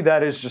so maybe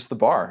that is just the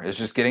bar. It's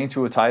just getting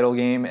to a title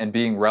game and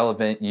being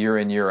relevant year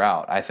in, year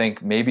out. I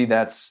think maybe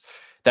that's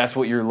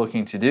what you're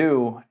looking to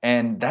do,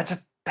 and that's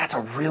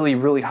a really,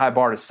 really high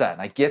bar to set.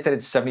 And I get that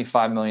it's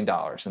 $75 million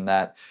and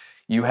that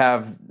you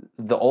have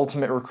the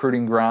ultimate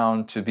recruiting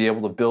ground to be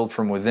able to build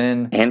from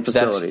within. And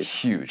facilities.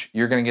 That's huge.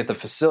 You're going to get the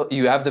facility.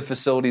 You have the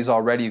facilities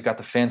already. You've got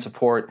the fan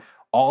support.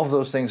 All of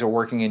those things are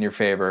working in your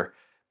favor.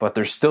 But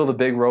there's still the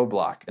big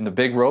roadblock. And the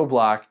big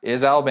roadblock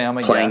is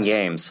Alabama. Playing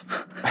games.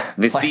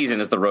 This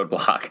season is the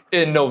roadblock.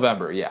 In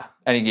November, yeah.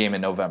 Any game in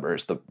November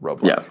is the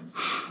roadblock.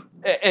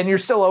 Yeah. And you're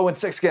still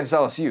 0-6 against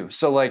LSU.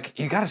 So, like,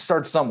 you got to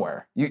start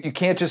somewhere. You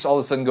can't just all of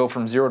a sudden go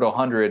from 0 to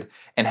 100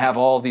 and have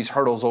all of these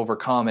hurdles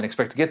overcome and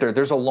expect to get there.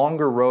 There's a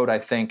longer road, I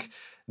think,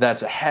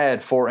 that's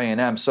ahead for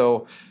A&M.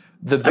 So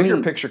the bigger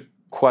picture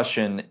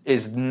question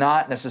is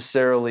not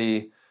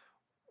necessarily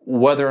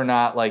whether or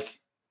not, like,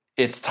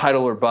 it's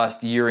title or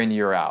bust year in,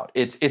 year out.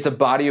 It's a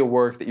body of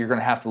work that you're going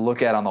to have to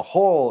look at on the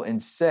whole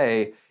and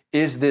say,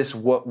 is this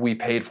what we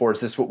paid for? Is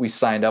this what we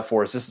signed up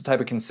for? Is this the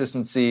type of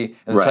consistency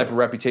and the type of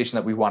reputation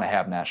that we want to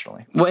have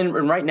nationally? Well,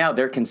 and right now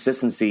their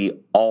consistency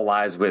all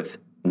lies with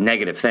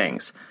negative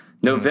things.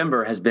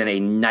 November has been a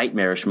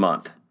nightmarish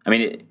month. I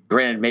mean,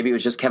 granted, maybe it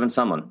was just Kevin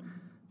Sumlin,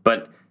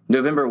 but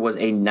November was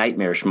a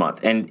nightmarish month.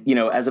 And,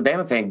 as a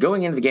Bama fan,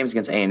 going into the games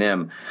against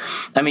A&M,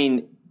 I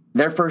mean,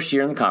 their first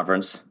year in the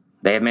conference,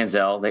 they have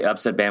Manziel, they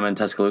upset Bama and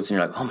Tuscaloosa, and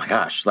you're like, oh my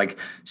gosh. Like,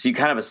 so you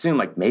kind of assume,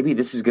 like, maybe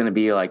this is going to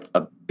be like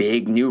a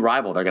big new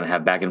rival they're going to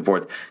have back and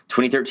forth.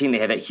 2013, they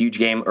had that huge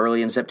game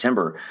early in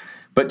September.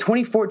 But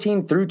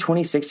 2014 through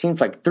 2016,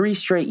 for like 3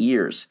 straight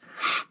years,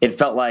 it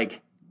felt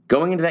like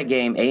going into that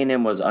game,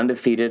 A&M was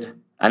undefeated.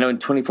 I know in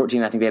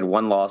 2014, I think they had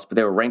 1 loss, but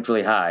they were ranked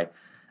really high.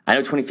 I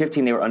know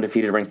 2015, they were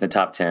undefeated, ranked in the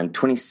top 10.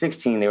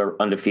 2016, they were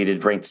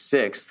undefeated, ranked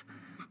 6th.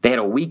 They had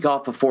a week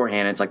off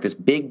beforehand. It's like this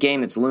big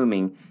game that's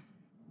looming.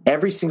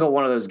 Every single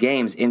one of those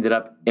games ended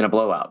up in a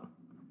blowout.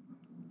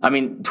 I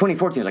mean,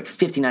 2014 was like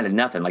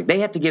 59-0. Like, they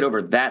have to get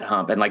over that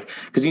hump. And, like,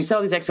 because you set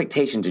all these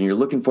expectations and you're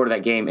looking forward to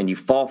that game and you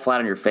fall flat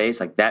on your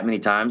face like that many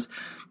times,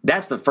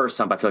 that's the first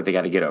hump I feel like they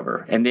got to get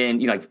over. And then,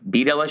 like,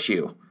 beat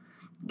LSU.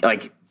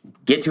 Like,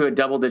 get to a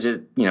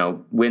double-digit,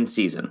 win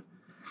season.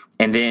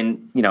 And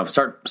then,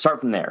 start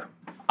from there.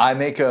 I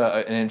make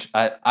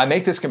I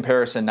make this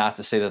comparison not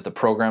to say that the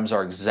programs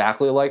are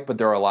exactly alike, but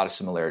there are a lot of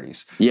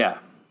similarities. Yeah.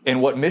 And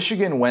what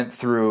Michigan went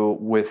through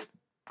with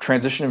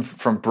transitioning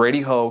from Brady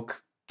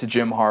Hoke to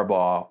Jim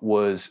Harbaugh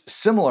was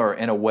similar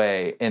in a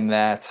way, in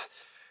that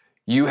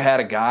you had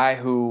a guy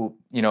who,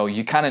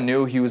 you kind of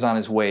knew he was on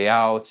his way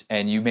out,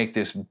 and you make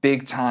this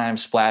big time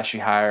splashy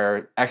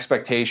hire.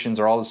 Expectations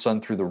are all of a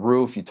sudden through the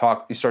roof. You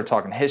start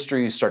talking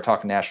history, you start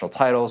talking national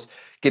titles,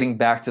 getting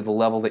back to the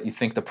level that you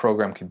think the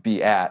program could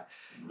be at.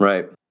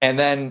 Right. And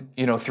then,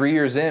 3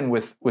 years in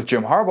with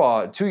Jim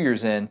Harbaugh, 2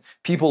 years in,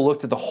 people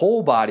looked at the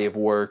whole body of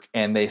work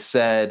and they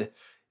said,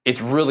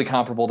 it's really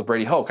comparable to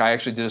Brady Hoke. I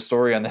actually did a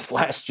story on this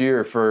last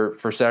year for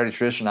Saturday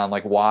Tradition on,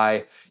 like,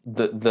 why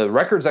the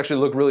records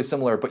actually look really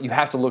similar, but you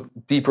have to look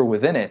deeper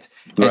within it.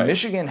 And right.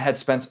 Michigan had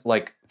spent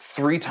like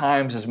 3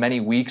 times as many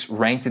weeks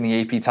ranked in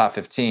the AP Top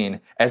 15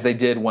 as they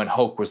did when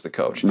Hoke was the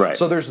coach. Right.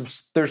 So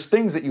there's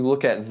things that you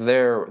look at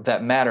there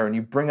that matter, and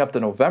you bring up the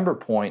November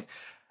point.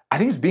 I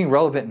think it's being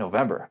relevant in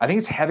November. I think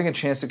it's having a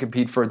chance to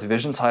compete for a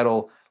division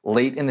title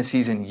late in the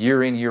season,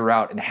 year in, year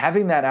out, and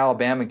having that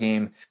Alabama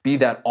game be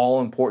that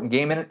all-important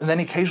game, and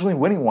then occasionally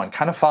winning one,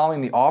 kind of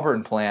following the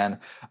Auburn plan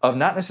of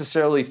not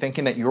necessarily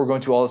thinking that you're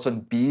going to all of a sudden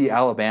be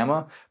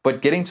Alabama,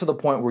 but getting to the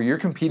point where you're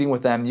competing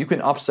with them, you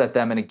can upset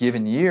them in a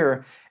given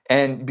year,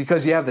 and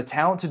because you have the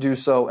talent to do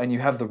so and you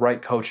have the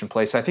right coach in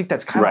place. I think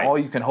that's kind of all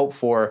you can hope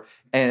for,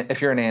 and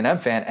if you're an A&M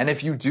fan, and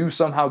if you do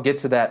somehow get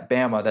to that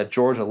Bama, that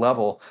Georgia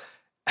level,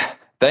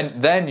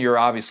 then you're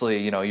obviously,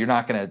 you're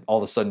not going to all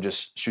of a sudden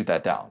just shoot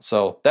that down.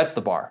 So that's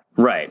the bar.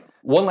 Right.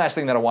 One last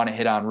thing that I want to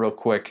hit on real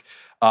quick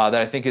that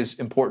I think is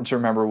important to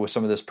remember with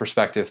some of this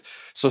perspective.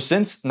 So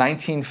since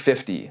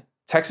 1950,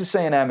 Texas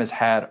A&M has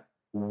had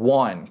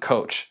 1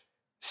 coach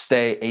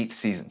stay 8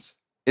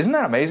 seasons. Isn't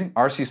that amazing?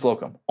 R.C.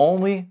 Slocum,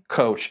 only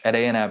coach at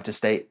A&M to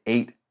stay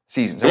 8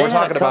 seasons. And we're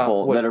talking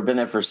about that have been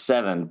there for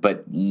 7,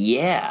 but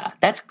yeah,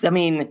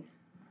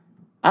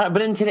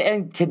 But in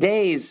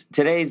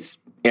today's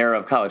era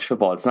of college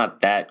football, it's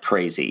not that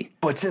crazy.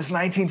 But since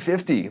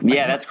 1950.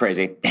 Yeah, that's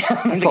crazy.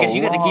 That's a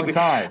long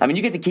time. I mean,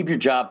 you get to keep your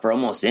job for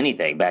almost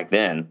anything back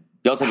then.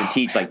 You also had to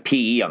teach like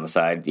PE on the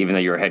side, even though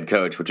you were a head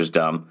coach, which was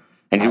dumb.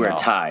 And you wear a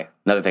tie.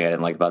 Another thing I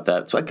didn't like about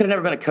that. So I could have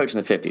never been a coach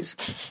in the 50s.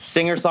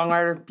 Singer,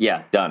 songwriter,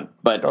 yeah, done.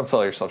 But don't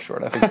sell yourself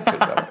short. I think you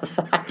could have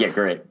done it. Yeah,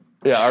 great.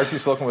 Yeah, R.C.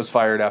 Slocum was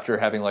fired after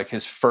having like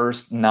his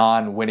first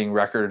non-winning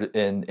record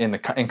in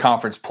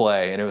conference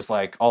play, and it was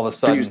like all of a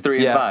sudden he was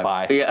 3-5.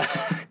 Bye. Yeah,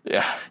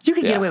 yeah. You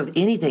could get away with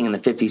anything in the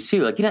 50s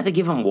too. Like you didn't have to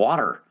give them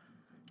water.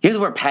 You didn't have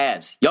to wear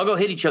pads. Y'all go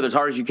hit each other as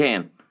hard as you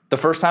can. The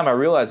first time I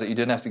realized that you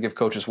didn't have to give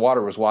coaches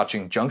water was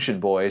watching Junction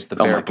Boys, the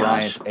Bear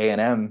Bryant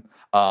A&M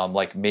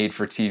like made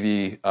for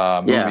TV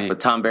movie. Yeah, with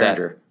Tom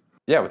Berenger.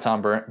 With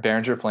Tom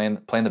Berenger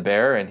playing the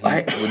Bear, and he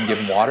wouldn't give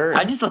him water.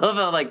 I just love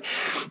how like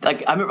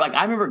I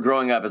remember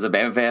growing up as a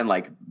Bama fan,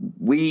 like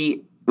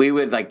we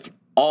would like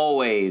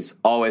always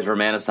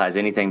romanticize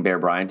anything Bear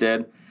Bryant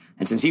did.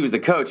 And since he was the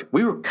coach,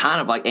 we were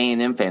kind of like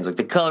A&M fans. Like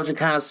the colors are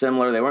kind of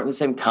similar. They weren't in the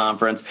same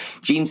conference.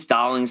 Gene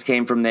Stallings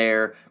came from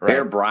there. Right.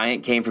 Bear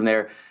Bryant came from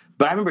there.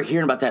 But I remember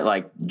hearing about that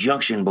like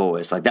Junction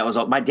Boys. Like that was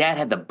all. My dad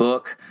had the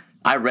book.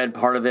 I read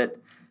part of it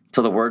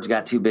till the words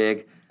got too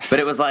big. But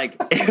it was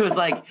like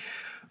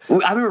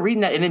I remember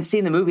reading that and then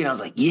seeing the movie, and I was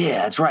like,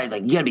 yeah, that's right.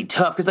 Like, you got to be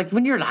tough. Because, like,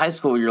 when you're in high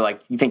school, you're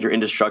like, you think you're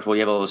indestructible. You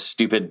have all those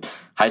stupid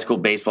high school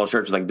baseball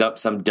shirts with, like,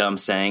 some dumb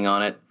saying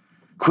on it.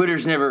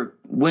 Quitters never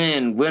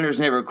win. Winners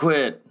never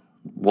quit.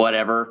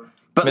 Whatever.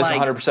 But miss like,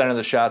 100% of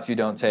the shots you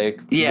don't take.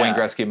 Yeah. Wayne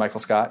Gretzky,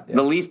 Michael Scott. Yeah.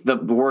 The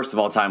worst of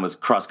all time was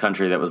cross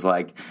country that was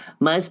like,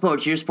 my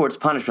sport's your sport's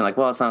punishment. Like,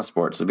 well, it's not a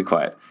sport, so be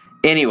quiet.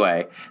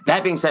 Anyway,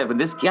 that being said, when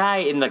this guy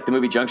in, like, the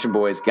movie Junction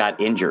Boys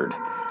got injured,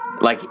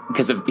 like,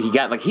 because he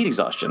got, like, heat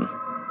exhaustion.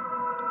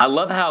 I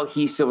love how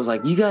he still was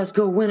like, you guys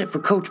go win it for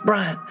Coach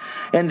Bryant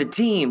and the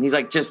team. He's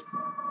like just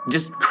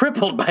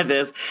crippled by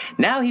this.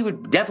 Now he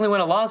would definitely win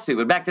a lawsuit.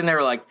 But back then they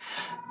were like,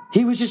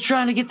 he was just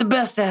trying to get the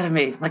best out of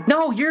me. Like,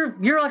 no,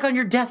 you're like on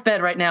your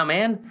deathbed right now,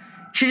 man.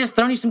 Should just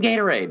thrown you some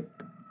Gatorade.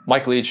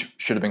 Mike Leach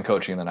should have been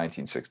coaching in the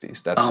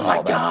 1960s. That's oh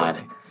my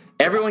God.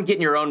 Everyone get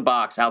in your own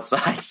box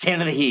outside,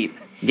 stand in the heat.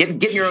 Get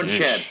in your own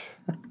shed.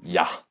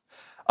 Yeah.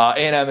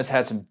 A&M has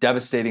had some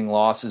devastating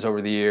losses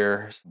over the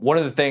years. One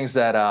of the things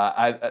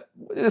that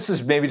this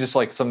is maybe just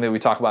like something that we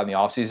talk about in the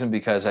offseason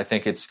because I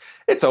think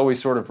it's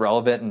always sort of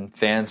relevant and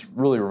fans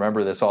really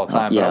remember this all the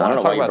time. Yeah, but I want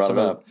to talk about some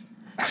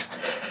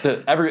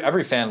of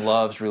every fan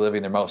loves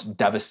reliving their most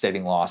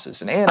devastating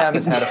losses. And A&M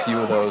has had a few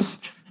of those.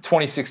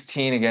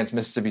 2016 against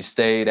Mississippi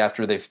State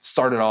after they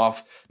started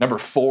off number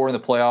 4 in the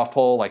playoff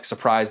poll, like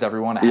surprised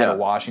everyone ahead of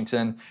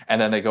Washington,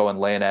 and then they go and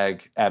lay an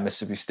egg at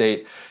Mississippi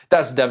State.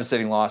 That's a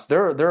devastating loss.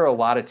 There are a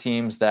lot of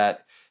teams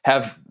that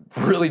have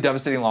really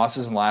devastating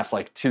losses in the last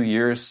like 2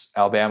 years.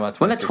 Alabama,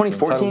 Wasn't that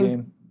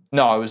 2014?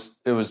 No, it was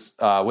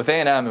with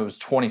A&M. It was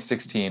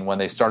 2016 when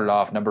they started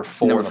off number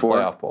 4 in the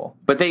playoff poll.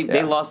 But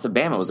they lost to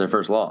Bama. Was their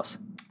first loss?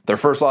 Their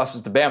first loss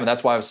was to Bama.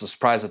 That's why I was so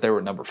surprised that they were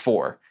at number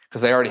 4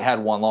 because they already had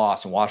one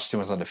loss and Washington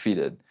was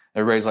undefeated.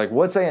 Everybody's like,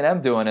 "What's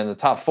A&M doing in the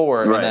top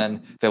 4?" Right. And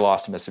then they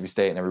lost to Mississippi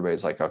State, and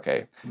everybody's like,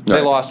 "Okay,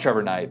 they lost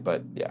Trevor Knight,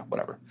 but yeah,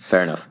 whatever."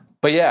 Fair enough.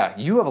 But yeah,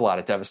 you have a lot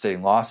of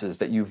devastating losses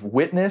that you've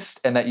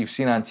witnessed and that you've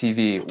seen on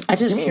TV. I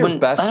just Give me your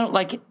best. I don't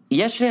like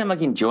yesterday. I'm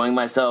like enjoying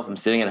myself. I'm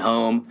sitting at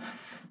home.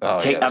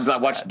 I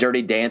watched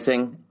Dirty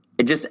Dancing.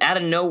 It just out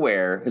of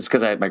nowhere. It's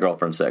because I had my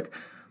girlfriend sick,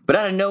 but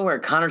out of nowhere,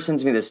 Connor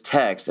sends me this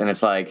text, and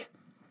it's like,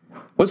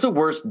 "What's the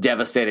worst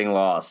devastating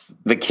loss?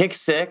 The kick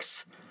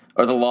 6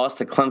 or the loss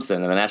to Clemson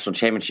in the national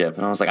championship?"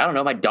 And I was like, "I don't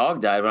know. My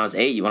dog died when I was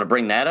 8. You want to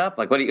bring that up?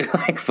 Like, what do you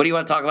like? What do you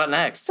want to talk about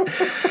next?"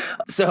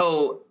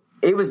 So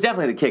it was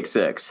definitely the kick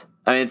 6.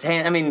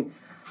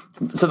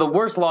 So the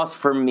worst loss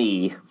for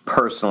me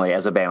personally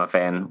as a Bama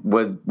fan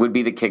would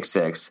be the kick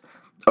 6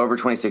 over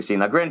 2016.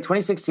 Now, granted,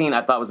 2016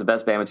 I thought was the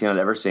best Bama team I'd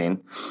ever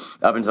seen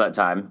up until that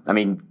time. I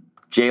mean,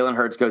 Jalen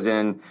Hurts goes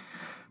in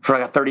for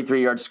like a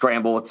 33-yard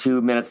scramble with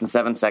 2 minutes and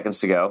 7 seconds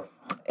to go,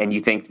 and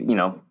you think,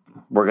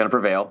 we're going to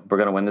prevail. We're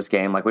going to win this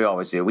game like we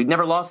always do. We'd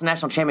never lost a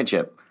national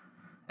championship,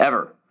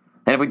 ever.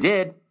 And if we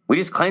did, we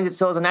just claimed it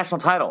still as a national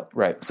title.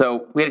 Right.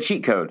 So we had a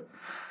cheat code.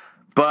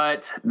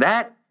 But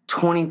that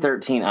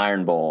 2013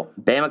 Iron Bowl,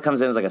 Bama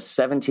comes in as like a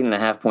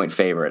 17.5-point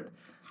favorite.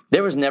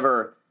 There was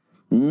never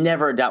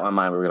a doubt in my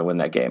mind we were going to win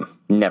that game.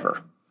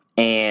 Never.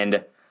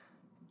 And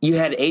you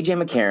had A.J.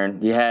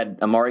 McCarron, you had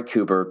Amari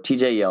Cooper,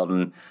 T.J.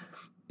 Yeldon.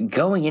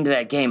 Going into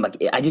that game, like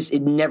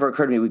it never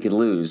occurred to me we could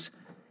lose.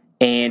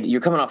 And you're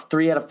coming off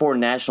 3 out of 4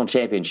 national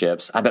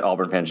championships. I bet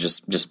Auburn fans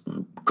just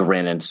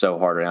grinning so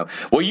hard right now.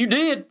 Well, you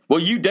did. Well,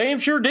 you damn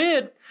sure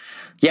did.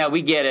 Yeah,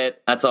 we get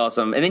it. That's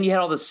awesome. And then you had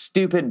all the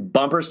stupid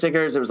bumper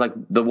stickers. It was like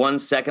the 1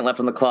 second left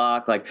on the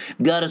clock. Like,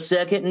 got a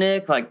second,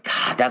 Nick? Like,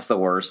 God, that's the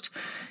worst.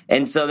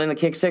 And so then the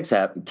kick six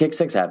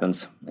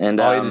happens. And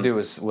all you had to do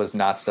was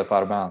not step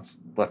out of bounds.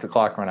 Let the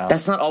clock run out.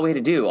 That's not all we had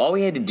to do. All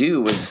we had to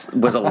do was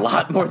a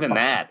lot more than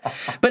that.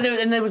 But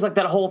there was like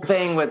that whole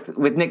thing with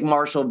Nick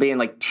Marshall being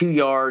like 2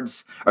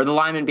 yards, or the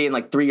lineman being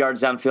like 3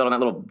 yards downfield on that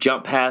little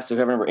jump pass to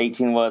whoever number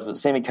 18 was, but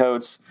Sammy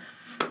Coates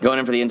going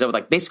in for the end zone.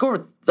 Like, they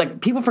scored, like,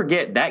 people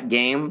forget that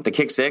game, the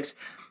kick six,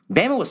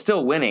 Bama was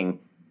still winning.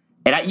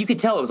 And you could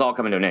tell it was all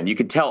coming to an end. You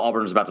could tell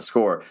Auburn was about to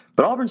score.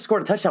 But Auburn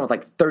scored a touchdown with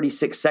like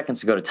 36 seconds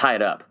to go to tie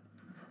it up.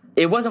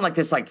 It wasn't like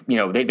this, like,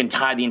 they'd been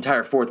tied the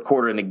entire fourth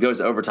quarter and it goes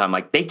to overtime.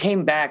 Like, they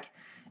came back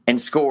and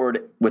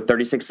scored with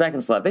 36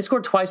 seconds left. They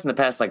scored twice in the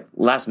past, like,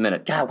 last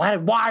minute. God,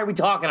 why are we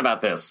talking about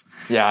this?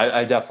 Yeah,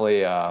 I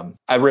definitely,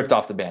 I ripped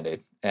off the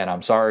Band-Aid, and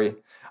I'm sorry.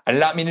 I did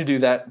not mean to do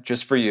that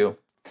just for you.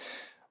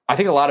 I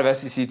think a lot of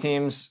SEC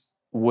teams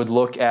would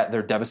look at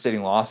their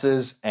devastating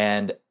losses,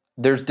 and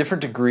there's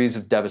different degrees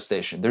of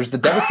devastation. There's the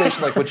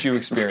devastation like what you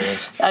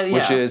experienced,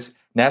 which is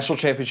national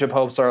championship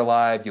hopes are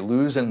alive. You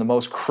lose in the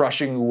most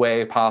crushing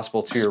way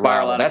possible to your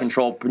rival. Spiral out of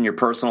control in your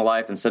personal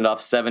life and send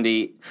off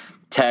 70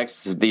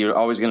 texts that you're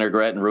always going to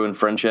regret and ruin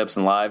friendships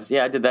and lives.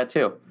 Yeah, I did that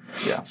too.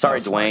 Yeah, sorry,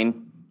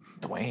 Dwayne.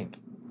 Dwayne.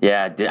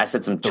 Yeah, I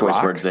said some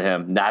choice words to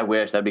him. I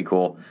wish. That'd be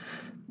cool.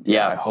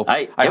 Yeah, I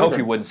hope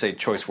you wouldn't say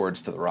choice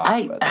words to The Rock.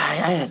 I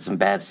had some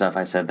bad stuff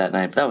I said that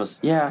night. But that was,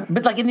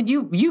 But like, and then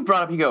you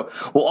brought up, you go,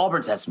 well,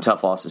 Auburn's had some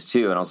tough losses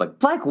too. And I was like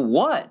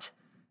what?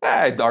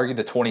 I'd argue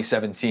the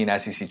 2017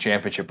 SEC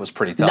championship was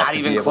pretty tough. Not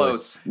even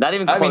close. Not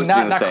even close. I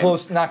mean,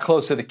 not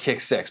close to the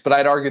kick six, but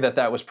I'd argue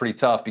that was pretty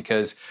tough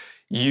because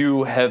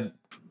you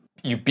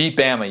beat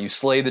Bama, you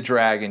slay the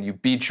dragon, you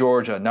beat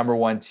Georgia, number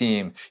one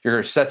team.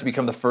 You're set to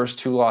become the first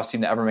 2-loss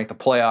team to ever make the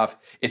playoff.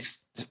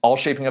 It's all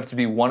shaping up to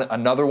be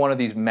another one of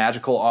these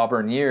magical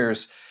Auburn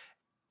years.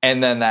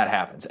 And then that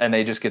happens, and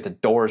they just get the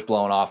doors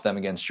blown off them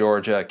against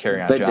Georgia.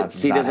 Kerryon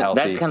Johnson's not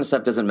healthy. That kind of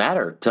stuff doesn't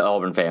matter to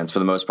Auburn fans for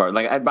the most part.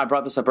 Like I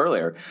brought this up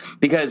earlier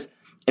because,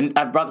 and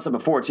I've brought this up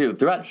before too,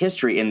 throughout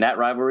history in that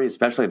rivalry,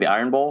 especially the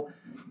Iron Bowl,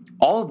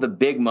 all of the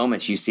big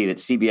moments you see that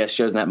CBS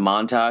shows in that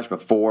montage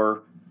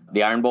before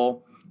the Iron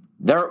Bowl,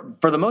 they're,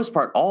 for the most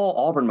part, all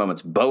Auburn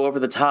moments. Bo over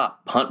the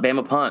top, punt,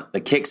 Bama punt,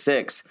 the kick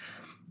six.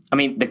 I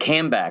mean, the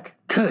comeback.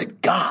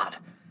 Good God.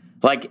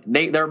 Like,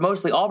 they're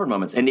mostly Auburn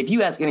moments. And if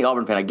you ask any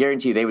Auburn fan, I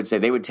guarantee you they would say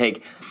they would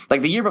take, like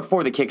the year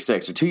before the kick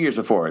six, or 2 years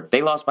before,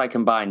 they lost by a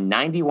combined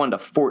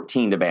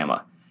 91-14 to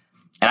Bama.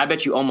 And I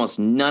bet you almost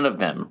none of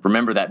them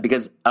remember that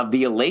because of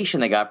the elation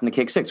they got from the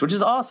kick six, which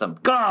is awesome.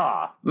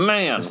 God,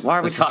 man, why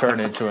are we talking? This has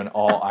turned into an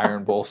all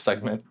Iron Bowl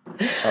segment.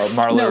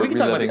 Marler, no, we can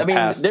talk about it. I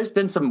mean, there's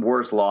been some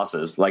worse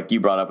losses, like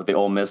you brought up with the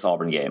Ole Miss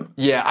Auburn game.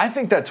 Yeah, I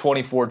think that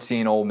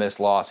 2014 Ole Miss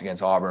loss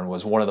against Auburn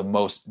was one of the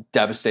most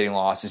devastating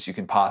losses you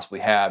can possibly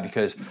have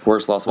because,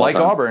 worst loss of all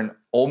time. Auburn,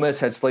 Ole Miss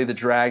had slayed the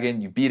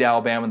dragon. You beat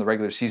Alabama in the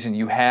regular season.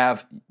 You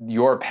have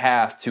your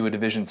path to a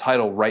division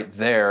title right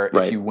there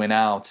if you win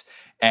out.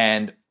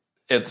 And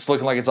it's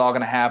looking like it's all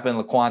going to happen.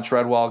 Laquan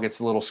Treadwell gets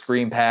a little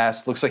screen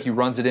pass. Looks like he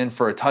runs it in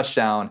for a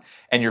touchdown.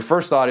 And your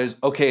first thought is,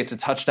 okay, it's a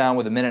touchdown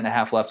with a minute and a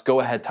half left. Go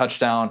ahead,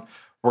 touchdown.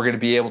 We're going to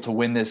be able to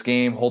win this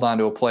game, hold on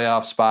to a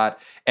playoff spot.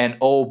 And,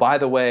 oh, by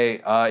the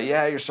way,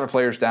 your star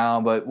player's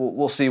down, but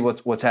we'll see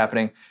what's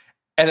happening.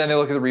 And then they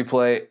look at the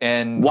replay,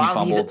 and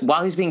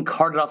while he's being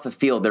carted off the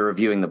field, they're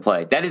reviewing the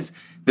play. That is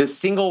the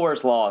single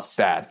worst loss.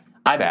 Bad.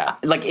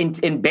 Like,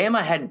 in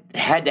Bama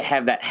had to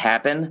have that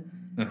happen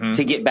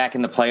to get back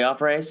in the playoff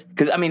race.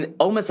 Because, I mean,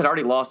 Ole Miss had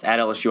already lost at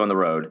LSU on the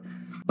road,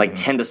 like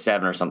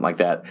 10-7 or something like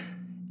that.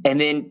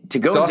 And then to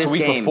go to this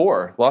game...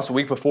 Lost a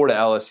week before to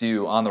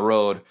LSU on the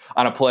road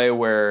on a play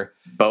where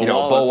Bo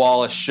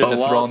Wallace shouldn't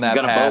have thrown that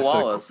pass. Bo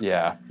Wallace.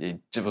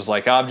 It was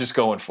like, I'm just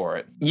going for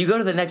it. You go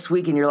to the next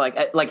week and you're like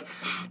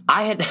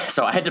I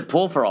had to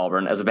pull for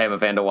Auburn as a Bama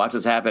fan to watch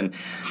this happen.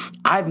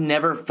 I've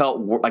never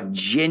felt like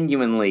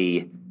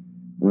genuinely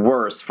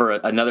worse for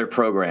another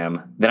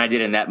program than I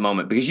did in that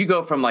moment, because you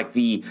go from like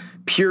the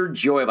pure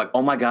joy of like,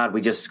 oh my God,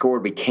 we just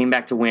scored, we came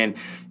back to win,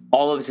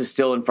 all of this is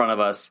still in front of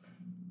us,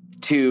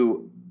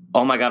 to,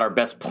 oh my God, our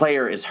best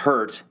player is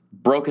hurt,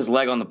 broke his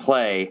leg on the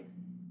play,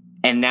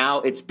 and now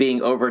it's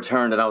being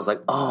overturned. And I was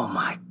like, oh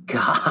my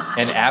God.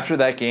 And after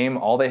that game,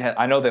 all they had,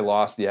 I know they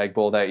lost the Egg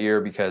Bowl that year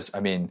because,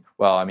 you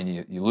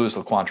lose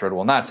Laquan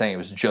Treadwell. Not saying it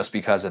was just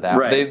because of that.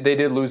 Right. But they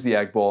did lose the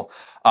Egg Bowl.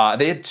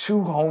 They had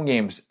 2 home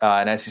games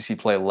in SEC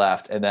play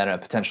left, and then a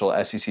potential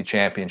SEC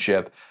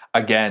championship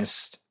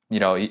against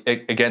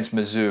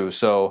Mizzou.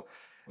 So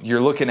you're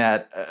looking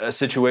at a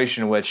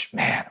situation in which,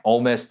 man,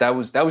 Ole Miss, that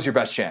was your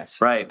best chance.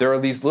 Right. There are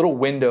these little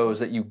windows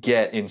that you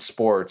get in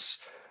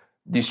sports,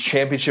 these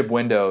championship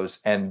windows,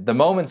 and the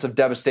moments of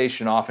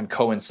devastation often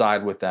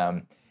coincide with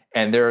them.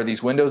 And there are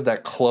these windows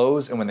that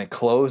close, and when they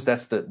close,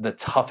 that's the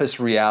toughest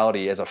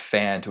reality as a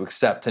fan to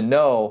accept, to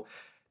know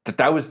that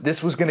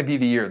this was going to be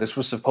the year. This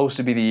was supposed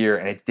to be the year,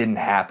 and it didn't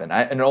happen.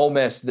 And Ole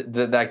Miss,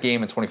 that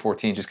game in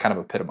 2014 just kind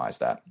of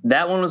epitomized that.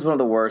 That one was one of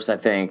the worst, I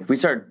think. If we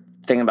start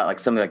thinking about like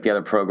some of like the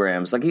other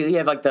programs. Like you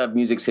have like the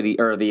Music City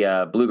or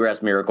the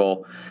Bluegrass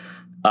Miracle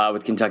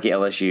with Kentucky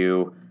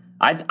LSU.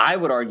 I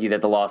would argue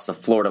that the loss of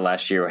Florida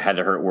last year had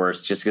to hurt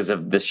worse just because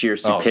of the sheer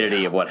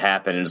stupidity of what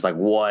happened. And it's like,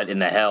 what in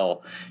the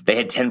hell? They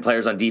had 10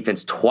 players on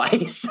defense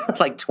twice.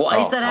 Like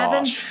twice that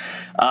happened.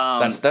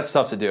 That's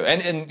tough to do.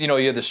 And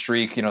you had the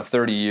streak,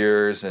 30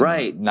 years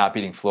and not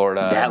beating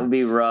Florida. That would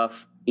be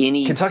rough.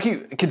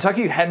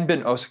 Kentucky hadn't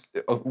been a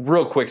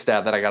real quick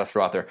stat that I got to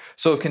throw out there.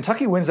 So if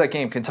Kentucky wins that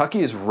game, Kentucky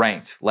is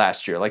ranked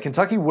last year. Like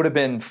Kentucky would have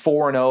been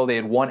 4-0. They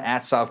had won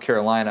at South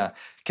Carolina.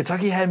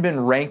 Kentucky hadn't been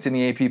ranked in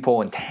the AP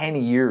poll in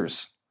 10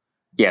 years.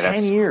 Yeah,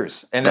 10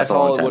 years. And that's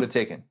all it would have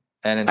taken.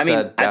 And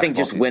instead, I think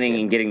just winning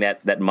and getting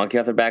that monkey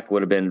off their back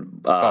would have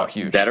been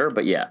huge. Better,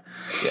 but yeah.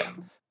 Yeah.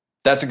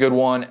 That's a good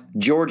one.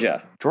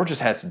 Georgia's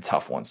had some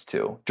tough ones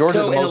too. A lot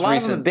of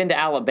them have been to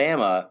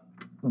Alabama,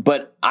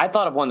 but I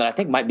thought of one that I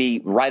think might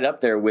be right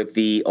up there with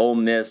the Ole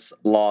Miss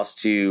loss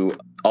to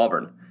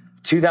Auburn.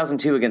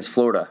 2002 against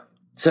Florida.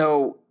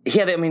 So,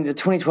 yeah, the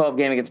 2012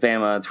 game against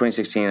Bama,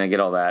 2016, I get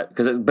all that.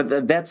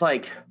 But that's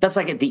like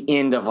at the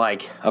end of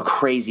like a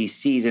crazy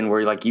season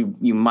where like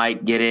you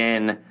might get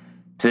in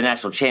to the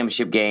national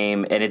championship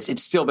game, and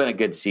it's still been a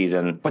good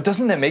season. But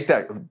doesn't that make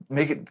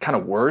it kind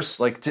of worse?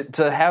 Like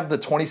to have the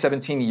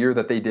 2017 year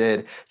that they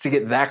did, to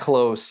get that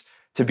close,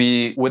 to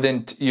be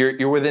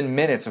you're within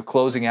minutes of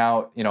closing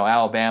out,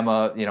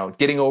 Alabama,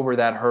 getting over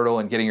that hurdle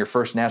and getting your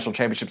first national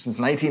championship since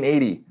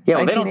 1980. Yeah,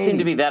 well, they don't seem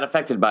to be that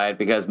affected by it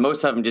because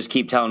most of them just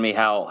keep telling me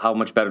how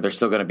much better they're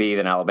still going to be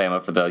than Alabama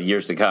for the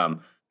years to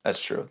come.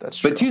 That's true.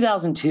 But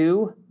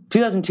 2002,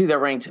 they're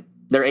ranked.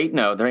 They're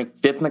 8-0. They're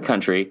ranked 5th in the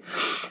country.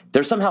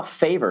 They're somehow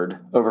favored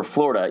over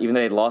Florida, even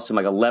though they'd lost them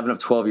like 11 of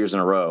 12 years in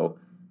a row.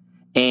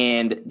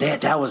 And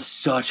that was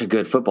such a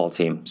good football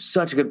team.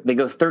 They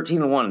go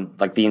 13-1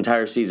 like the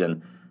entire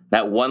season.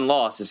 That one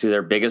loss is to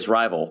their biggest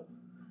rival.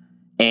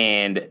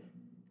 And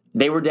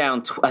they were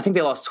down, I think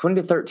they lost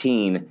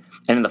 20-13.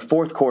 And in the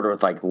fourth quarter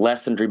with like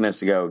less than 3 minutes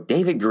to go,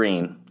 David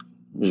Green,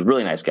 who's a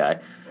really nice guy,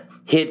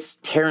 hits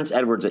Terrence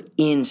Edwards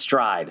in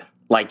stride.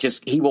 Like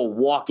just, he will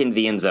walk into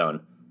the end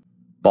zone.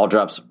 Ball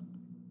drops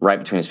right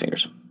between his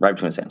fingers, right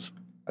between his hands.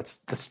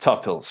 That's a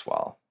tough pill to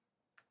swallow.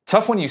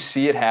 Tough when you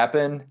see it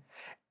happen.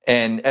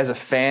 And as a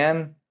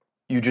fan,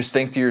 you just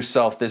think to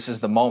yourself, this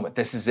is the moment.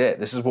 This is it.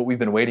 This is what we've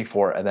been waiting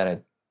for. And then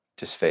it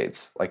just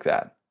fades like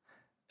that.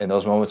 And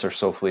those moments are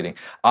so fleeting.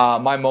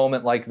 My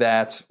moment like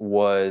that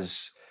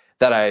was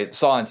that I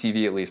saw on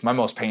TV, at least. My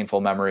most painful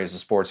memory as a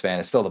sports fan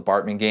is still the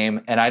Bartman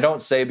game. And I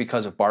don't say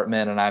because of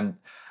Bartman, and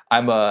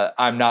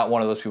I'm not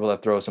one of those people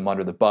that throws him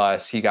under the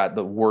bus. He got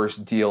the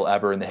worst deal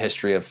ever in the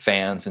history of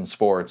fans in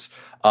sports.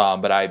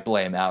 But I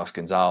blame Alex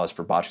Gonzalez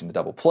for botching the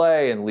double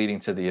play and leading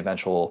to the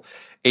eventual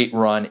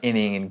 8-run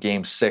inning in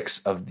Game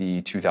 6 of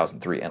the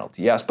 2003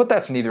 NLDS. But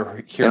that's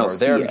neither here nor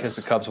there because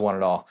the Cubs won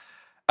it all.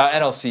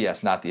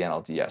 NLCS, not the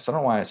NLDS. I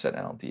don't know why I said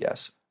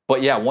NLDS.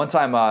 But yeah, one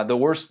time, the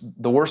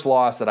worst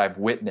loss that I've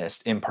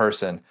witnessed in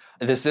person,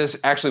 this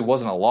actually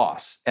wasn't a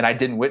loss, and I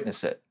didn't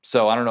witness it.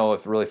 So I don't know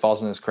if it really falls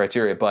into this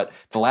criteria, but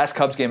the last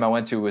Cubs game I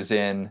went to was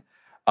in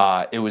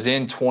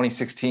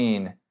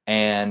 2016,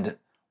 and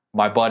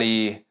my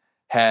buddy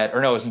it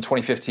was in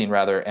 2015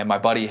 rather, and my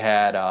buddy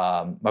had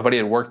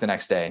work the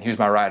next day, and he was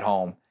my ride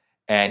home,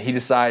 and he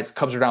decides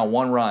Cubs are down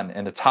 1 run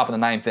in the top of the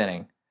 9th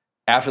inning.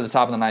 After the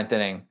top of the 9th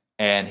inning,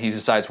 and he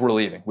decides we're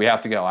leaving. We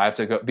have to go. I have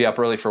to go be up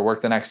early for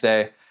work the next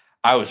day.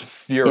 I was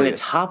furious. In the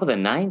top of the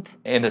 9th?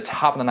 In the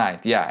top of the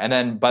 9th, yeah. And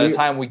then by the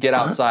time we get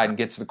outside and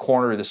get to the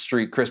corner of the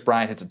street, Chris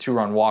Bryant hits a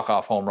 2-run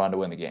walk-off home run to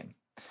win the game.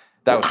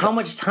 How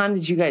much time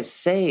did you guys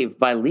save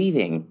by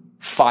leaving?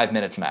 5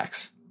 minutes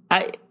max.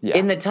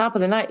 In the top of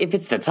the 9th, if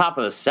it's the top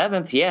of the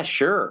 7th, yeah,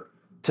 sure.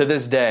 To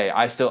this day,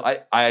 I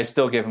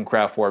still give him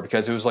crap for it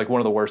because it was like one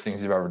of the worst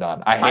things he's ever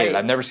done. I hate it.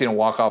 I've never seen a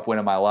walk-off win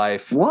in my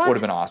life. What? Would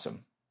have been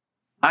awesome.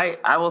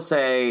 I will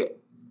say,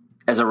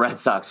 as a Red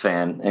Sox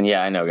fan, and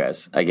yeah, I know,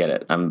 guys, I get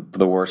it. I'm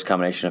the worst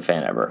combination of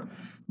fan ever.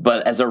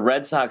 But as a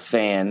Red Sox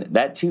fan,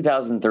 that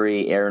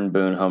 2003 Aaron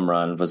Boone home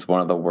run was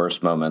one of the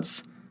worst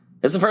moments.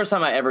 It's the first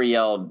time I ever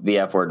yelled the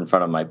F word in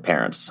front of my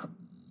parents.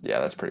 Yeah,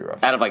 that's pretty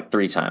rough. Out of like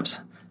 3 times.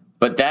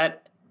 But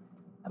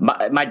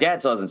my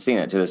dad still hasn't seen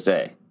it to this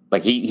day.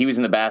 Like he was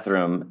in the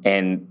bathroom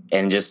and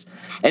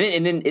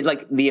then it,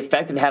 like the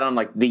effect it had on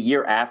like the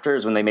year after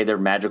is when they made their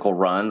magical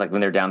run, like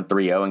when they're down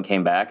 3-0 and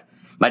came back.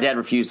 My dad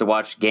refused to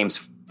watch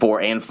games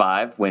 4 and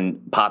 5 when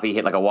Poppy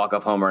hit like a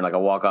walk-off homer and like a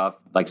walk-off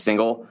like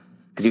single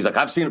because he was like,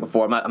 I've seen it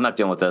before. I'm not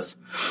dealing with this.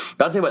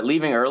 But I'll tell you what,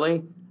 leaving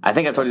early, I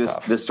think I've told you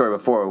this story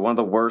before. One of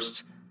the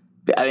worst,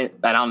 and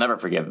I'll never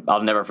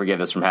forgive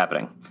this from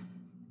happening.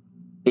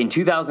 In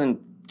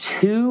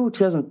 2002,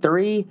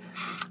 2003,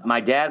 my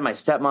dad, my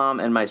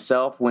stepmom, and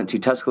myself went to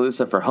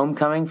Tuscaloosa for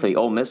homecoming for the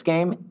Ole Miss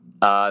game,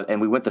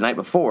 and we went the night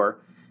before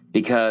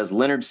because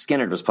Leonard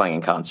Skinner was playing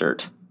in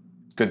concert.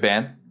 Good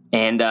band.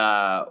 And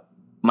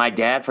my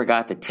dad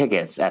forgot the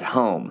tickets at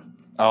home.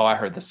 Oh, I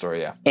heard this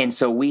story, yeah. And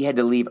so we had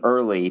to leave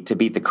early to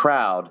beat the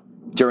crowd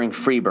during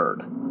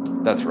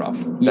Freebird. That's rough.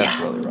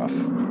 That's really rough.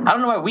 I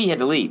don't know why we had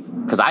to leave,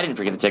 because I didn't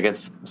forget the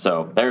tickets.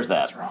 So there's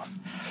that. That's rough.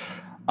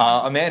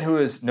 A man who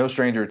is no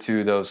stranger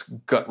to those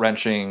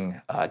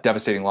gut-wrenching,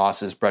 devastating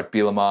losses, Brett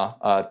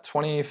Bielema,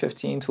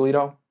 2015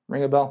 Toledo.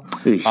 Ring a bell?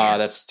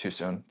 That's too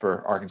soon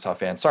for Arkansas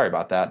fans. Sorry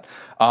about that.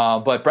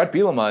 But Brett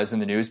Bielema is in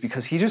the news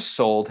because he just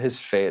sold his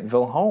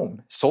Fayetteville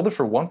home. Sold it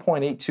for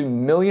 $1.82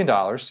 million.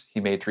 He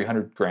made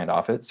 $300,000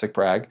 off it. Sick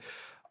brag.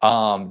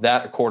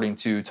 That according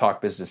to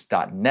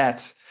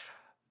talkbusiness.net.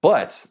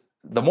 But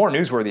the more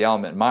newsworthy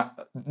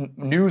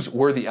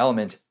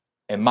element,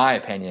 in my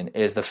opinion,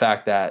 is the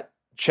fact that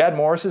Chad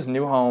Morris's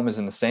new home is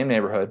in the same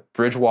neighborhood,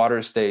 Bridgewater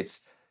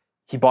Estates.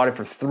 He bought it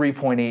for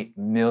 $3.8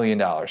 million.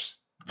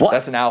 What?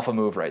 That's an alpha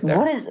move right there.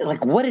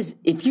 What is,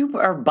 if you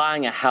are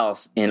buying a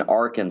house in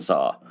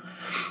Arkansas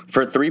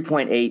for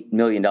 $3.8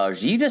 million,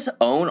 do you just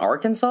own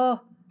Arkansas?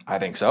 I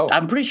think so.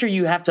 I'm pretty sure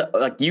you have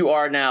to, you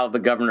are now the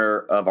governor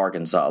of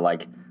Arkansas.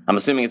 I'm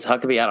assuming it's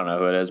Huckabee. I don't know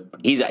who it is.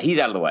 He's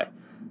out of the way.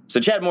 So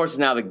Chad Morris is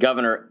now the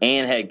governor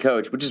and head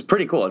coach, which is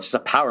pretty cool. It's just a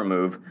power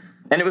move.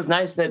 And it was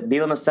nice that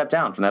Bielema stepped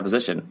down from that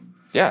position.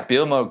 Yeah,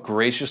 Bielema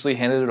graciously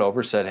handed it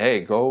over, said, hey,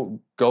 go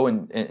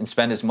and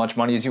spend as much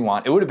money as you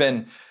want. It would have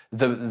been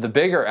the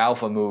bigger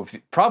alpha move,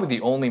 probably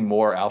the only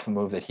more alpha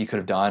move that he could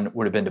have done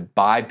would have been to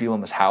buy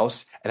Bielema's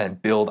house and then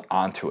build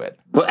onto it.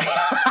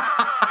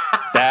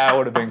 That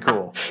would have been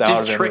cool.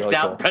 Just tricked really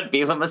out cool. Brett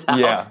Bielema's house.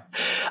 Yeah.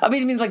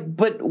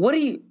 But what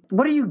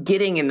are you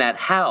getting in that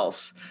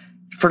house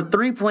for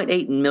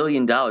 $3.8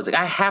 million?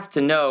 I have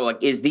to know,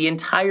 is the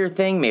entire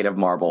thing made of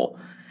marble?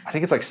 I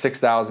think it's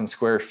 6,000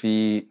 square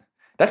feet.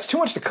 That's too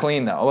much to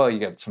clean, though. Well, you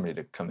got somebody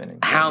to come in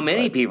and clean. How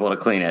many people to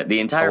clean it? The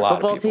entire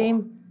football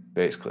team?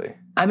 Basically.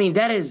 That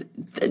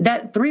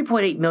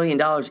 $3.8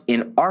 million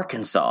in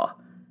Arkansas.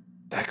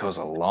 That goes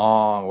a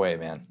long way,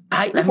 man.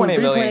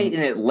 3.8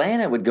 in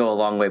Atlanta would go a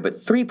long way, but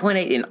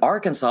 3.8 in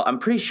Arkansas, I'm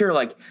pretty sure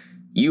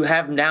you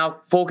have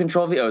now full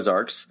control of the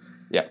Ozarks.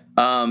 Yeah.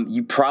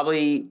 You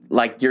probably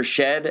your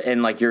shed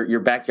and your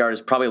backyard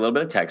is probably a little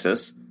bit of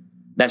Texas.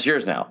 That's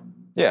yours now.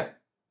 Yeah.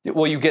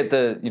 Well, you get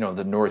the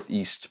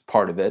northeast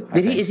part of it.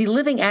 Is he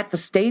living at the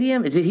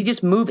stadium? Did he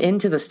just move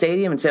into the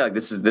stadium and say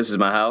this is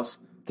my house?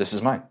 This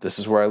is mine. This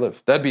is where I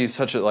live. That'd be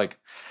such a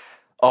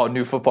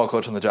new football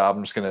coach on the job.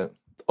 I'm just gonna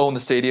own the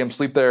stadium,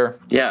 sleep there.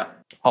 Yeah.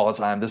 All the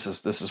time. This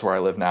is where I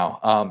live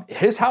now.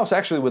 His house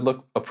actually would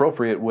look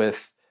appropriate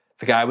with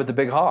the guy with the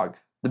big hog.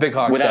 The big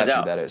hog Without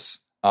statue, that is.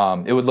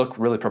 It would look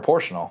really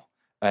proportional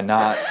and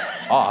not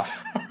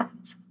off.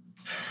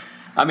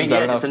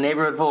 Just a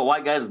neighborhood full of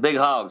white guys with big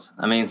hogs.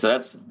 So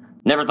that's,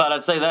 never thought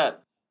I'd say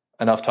that.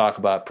 Enough talk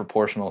about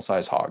proportional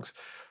size hogs.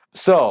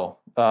 So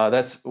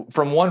that's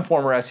from one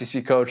former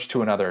SEC coach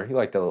to another. You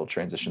like that little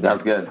transition. That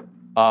was good.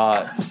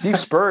 Steve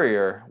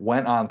Spurrier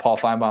went on Paul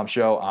Feinbaum's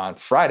show on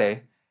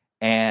Friday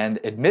and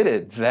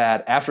admitted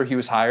that after he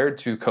was hired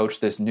to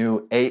coach this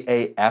new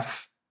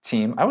AAF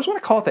team, I always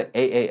want to call it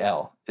the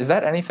AAL. Is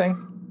that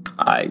anything?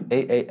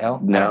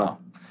 AAL? No.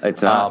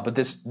 It's not. But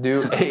this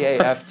new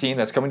AAF team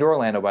that's coming to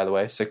Orlando, by the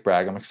way, sick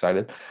brag, I'm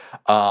excited.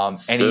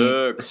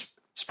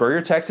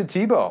 Spurrier texted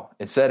Tebow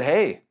and said,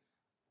 hey,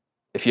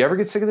 if you ever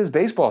get sick of this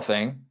baseball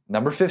thing,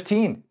 number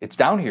 15, it's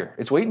down here.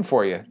 It's waiting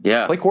for you.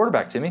 Yeah. Play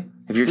quarterback, Timmy.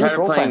 If you're tired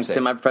of playing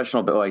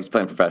semi-professional, he's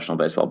playing professional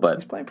baseball, but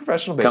he's playing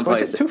professional baseball.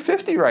 He's at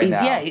 250 right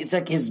now. Yeah, he's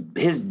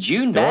his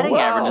June batting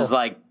average is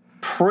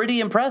pretty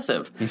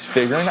impressive. He's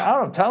figuring it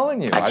out, I'm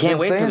telling you. I can't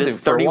wait for this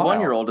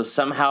 31-year-old to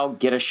somehow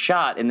get a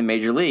shot in the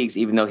major leagues,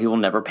 even though he will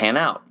never pan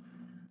out.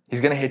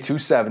 He's going to hit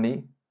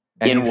 270.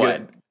 In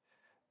what?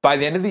 By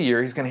the end of the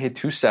year, he's going to hit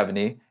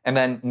 270. And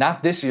then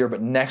not this year,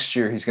 but next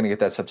year, he's going to get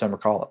that September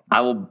call-up. I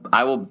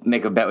will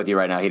make a bet with you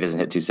right now he doesn't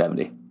hit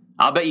 270.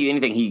 I'll bet you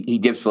anything he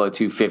dips below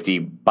 250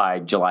 by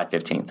July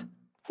 15th.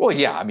 Well,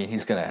 yeah,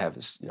 he's going to have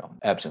his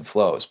ebbs and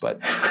flows,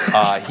 but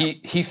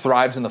he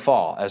thrives in the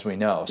fall, as we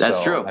know.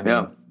 That's true.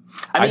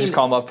 I just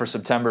call him up for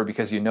September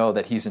because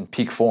that he's in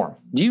peak form.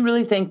 Do you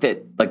really think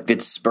that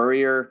that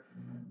Spurrier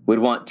would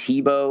want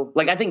Tebow?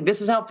 I think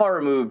this is how far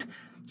removed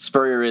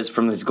Spurrier is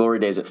from his glory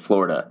days at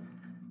Florida,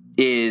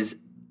 is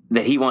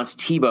that he wants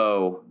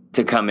Tebow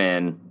to come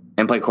in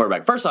and play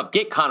quarterback. First off,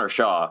 get Connor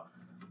Shaw,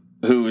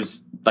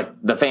 who's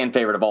the fan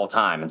favorite of all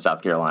time in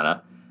South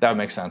Carolina. That would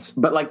make sense.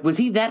 But was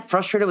he that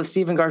frustrated with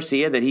Steven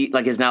Garcia that he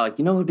is now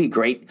who would be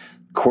great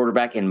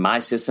quarterback in my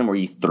system where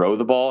you throw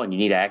the ball and you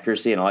need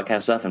accuracy and all that kind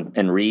of stuff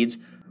and reads?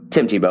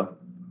 Tim Tebow.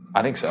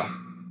 I think so.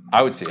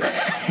 I would see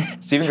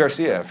it. Steven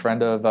Garcia,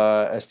 friend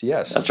of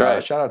STS. That's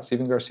right. Shout out to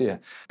Steven Garcia.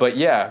 But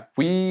yeah,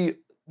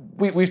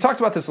 we've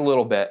talked about this a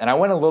little bit, and I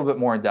went a little bit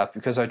more in depth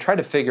because I tried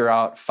to figure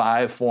out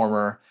 5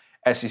 former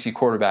SEC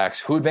quarterbacks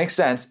who would make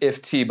sense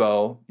if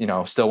Tebow,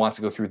 still wants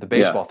to go through the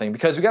baseball thing.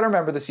 Because we got to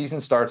remember the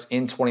season starts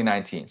in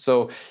 2019.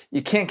 So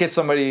you can't get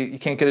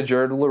a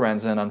Jared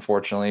Lorenzen,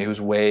 unfortunately, who's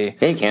way...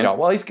 Yeah, he can.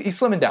 He's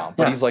slimming down,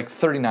 but he's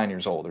 39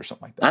 years old or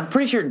something like that. I'm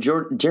pretty sure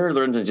Jared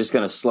Lorenzen is just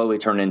going to slowly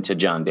turn into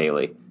John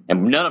Daly,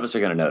 and none of us are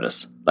going to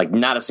notice.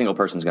 Not a single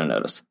person's going to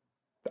notice.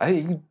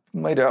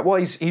 Well,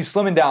 he's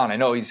slimming down. I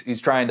know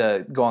he's trying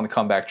to go on the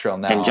comeback trail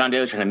now. And John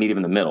Daly's trying to meet him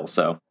in the middle.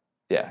 So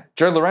yeah,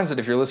 Jared Lorenzen,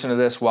 if you're listening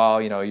to this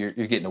while you're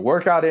getting a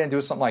workout in,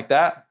 doing something like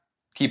that,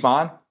 keep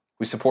on.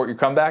 We support your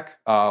comeback.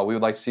 We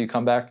would like to see you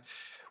come back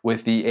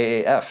with the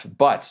AAF.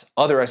 But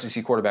other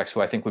SEC quarterbacks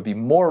who I think would be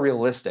more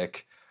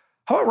realistic.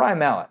 How about Ryan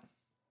Mallett?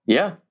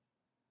 Yeah.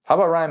 How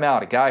about Ryan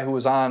Mallett, a guy who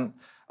was on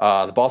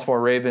the Baltimore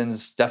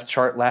Ravens depth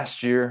chart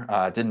last year?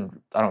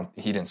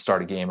 He didn't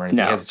start a game or anything.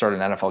 No. He hasn't started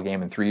an NFL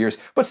game in 3 years,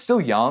 but still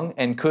young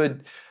and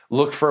could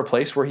look for a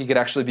place where he could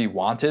actually be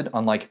wanted,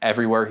 unlike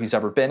everywhere he's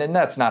ever been. And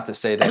that's not to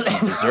say that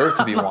he deserved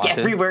to be wanted.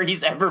 Everywhere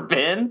he's ever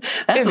been?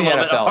 That's a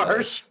little bit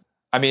harsh.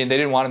 I mean, they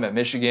didn't want him at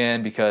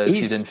Michigan because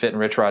he didn't fit in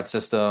Rich Rod's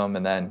system,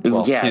 and then he didn't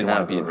want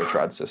to be in Rich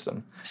Rod's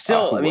system.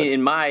 Still,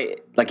 in my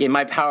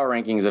power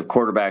rankings of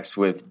quarterbacks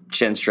with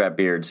chin strap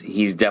beards,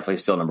 he's definitely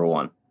still number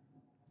one.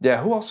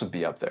 Yeah, who else would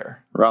be up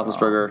there?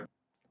 Roethlisberger.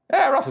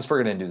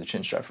 Roethlisberger didn't do the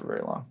chin strap for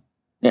very long.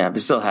 Yeah,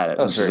 but still had it,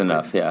 which is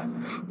enough. Yeah,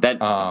 that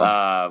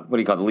what do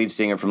you call it, the lead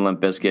singer from Limp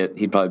Bizkit?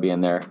 He'd probably be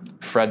in there.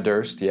 Fred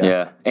Durst.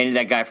 Yeah, and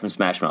that guy from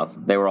Smash Mouth.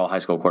 They were all high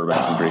school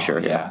quarterbacks. I'm pretty sure.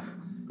 Yeah.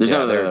 There's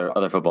no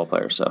other football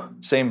players. So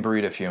same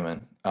breed of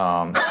human.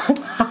 We're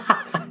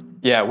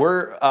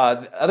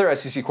other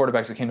SEC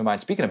quarterbacks that came to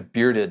mind. Speaking of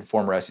bearded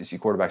former SEC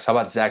quarterbacks, how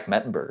about Zach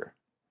Mettenberger?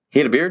 He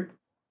had a beard?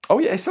 Oh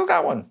yeah, he still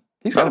got one.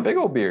 He's got a big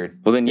old beard.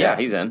 Well then,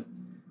 he's in.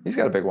 He's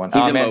got a big one.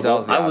 He's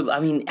immobile.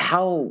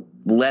 How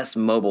less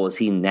mobile is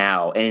he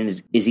now? And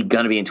is he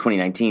going to be in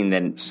 2019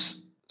 then?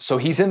 So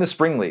he's in the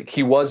spring league.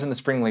 He was in the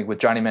spring league with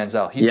Johnny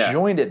Manziel. He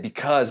joined it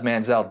because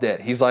Manziel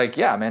did. He's like,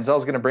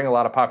 Manziel's going to bring a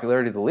lot of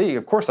popularity to the league.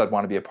 Of course I'd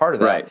want to be a part of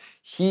that. Right.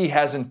 He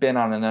hasn't been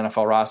on an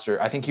NFL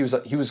roster. I think he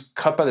was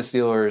cut by the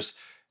Steelers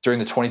during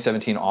the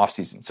 2017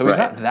 offseason. So he's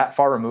not that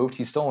far removed.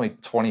 He's still only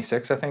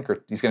 26, I think,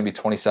 or he's going to be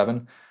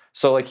 27.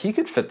 So he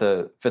could fit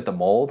the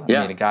mold. Yeah.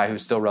 I mean, a guy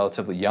who's still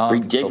relatively young.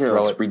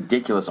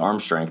 Ridiculous arm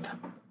strength.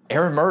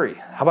 Aaron Murray.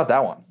 How about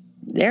that one?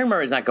 Aaron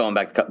Murray's not going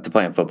back to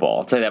playing football.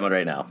 I'll tell you that one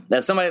right now.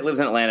 As somebody that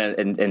lives in Atlanta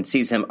and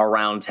sees him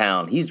around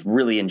town, he's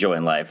really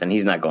enjoying life, and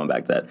he's not going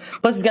back to that.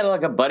 Plus, he's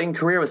got a budding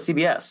career with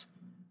CBS.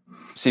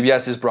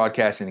 CBS is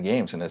broadcasting the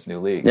games in this new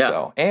league. Yeah.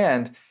 So,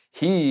 and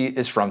he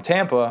is from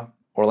Tampa,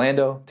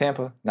 Orlando,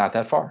 Tampa, not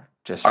that far.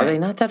 Just saying. Are they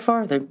not that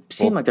far? They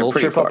seem like they're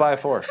pretty far. Trip up by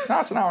 4. No,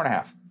 it's an hour and a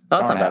half. No,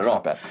 that's not bad at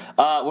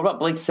all. What about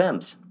Blake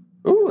Sims?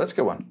 Ooh, that's a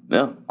good one.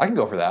 Yeah, I can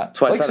go for that.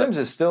 Blake Sims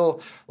is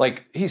still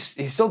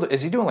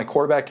is he doing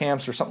quarterback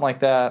camps or something like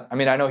that? I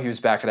mean, I know he was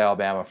back at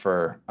Alabama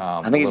for.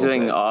 I think he's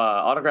doing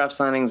autograph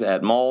signings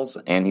at malls,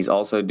 and he's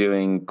also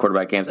doing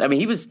quarterback camps. I mean,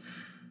 he was.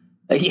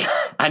 Yeah,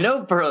 I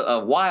know for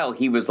a while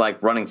he was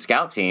running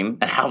scout team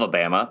at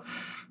Alabama.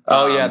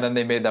 Then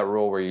they made that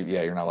rule where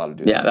you're not allowed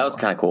to do that. Yeah, that was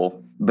kind of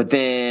cool. But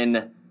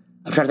then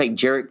I'm trying to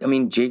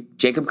think.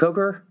 Jacob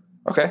Coker.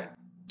 Okay.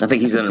 I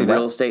think he's in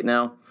real estate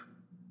now.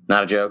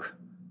 Not a joke.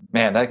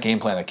 Man, that game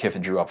plan that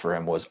Kiffin drew up for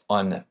him was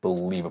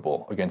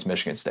unbelievable against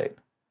Michigan State.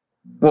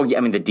 Well, yeah,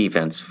 I mean, the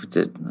defense,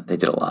 they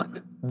did a lot.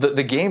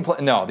 The game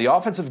plan, no, the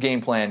offensive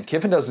game plan,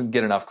 Kiffin doesn't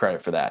get enough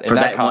credit for that. For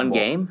that one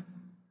game?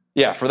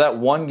 Yeah, for that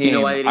one game. You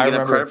know why they didn't get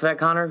enough credit for that,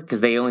 Connor?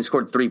 Because they only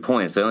scored 3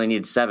 points. They only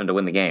needed 7 to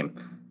win the game.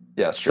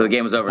 Yeah, that's true. So the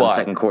game was over in the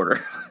second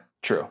quarter.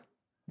 True.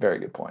 Very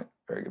good point.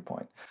 Very good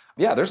point.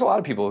 Yeah, there's a lot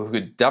of people who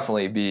could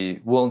definitely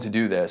be willing to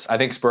do this. I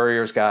think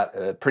Spurrier's got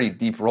a pretty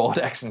deep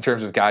Rolodex in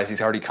terms of guys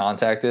he's already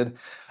contacted.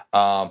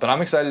 But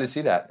I'm excited to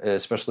see that,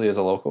 especially as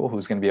a local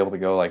who's going to be able to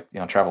go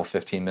travel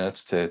 15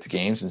 minutes to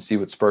games and see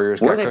what Spurrier's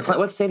got cooking.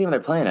 What stadium are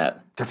they playing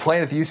at? They're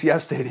playing at the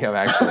UCF Stadium,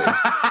 actually.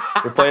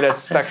 They're playing at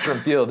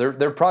Spectrum Field.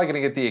 They're probably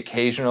going to get the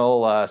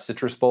occasional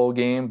Citrus Bowl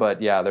game,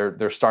 but yeah,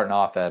 they're starting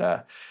off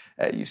at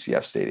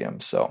UCF Stadium.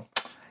 So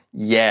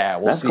yeah,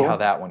 we'll see how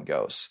that one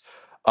goes.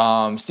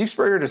 Steve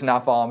Spurrier does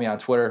not follow me on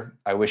Twitter.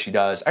 I wish he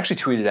does. I actually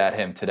tweeted at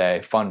him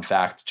today, fun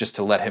fact, just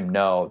to let him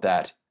know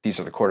that these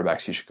are the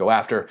quarterbacks he should go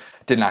after.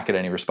 Did not get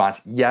any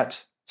response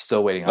yet.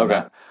 Still waiting on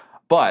that.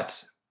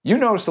 But you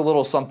noticed a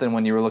little something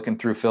when you were looking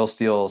through Phil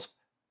Steele's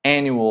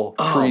annual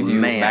preview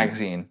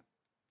magazine.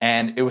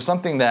 And it was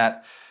something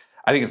that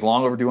I think is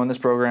long overdue on this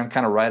program,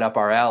 kind of right up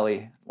our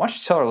alley. Why don't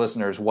you tell our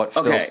listeners what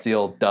Phil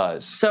Steele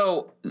does?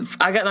 So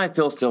I got my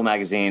Phil Steele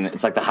magazine.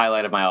 It's like the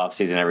highlight of my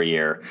offseason every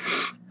year.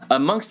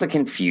 Amidst the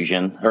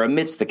confusion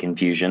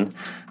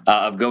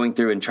of going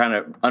through and trying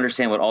to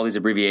understand what all these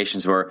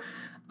abbreviations were,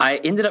 I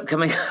ended up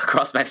coming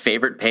across my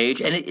favorite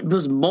page, and it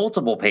was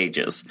multiple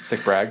pages.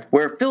 Sick brag.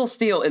 Where Phil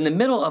Steele, in the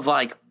middle of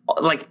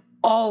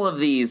all of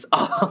these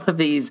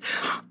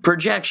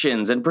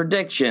projections and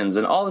predictions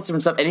and all this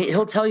different stuff, and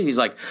he'll tell you, he's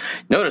like,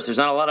 notice there's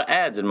not a lot of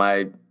ads in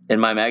my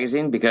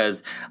magazine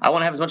because I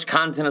want to have as much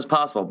content as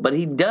possible. But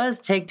he does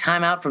take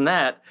time out from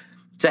that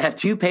to have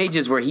 2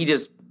 pages where he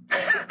just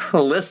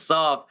lists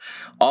off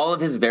all of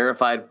his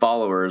verified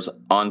followers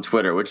on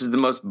Twitter, which is the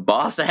most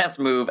boss-ass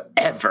move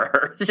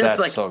ever.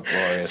 That's so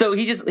glorious. So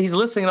he's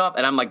listing it off,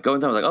 and I'm going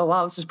through, I was like, oh,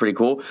 wow, this is pretty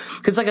cool.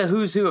 Because it's like a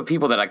who's who of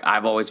people that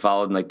I've always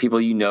followed, and people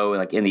in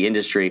the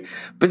industry.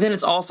 But then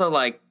it's also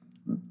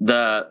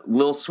The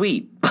Lil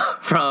Sweet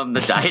from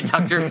the Diet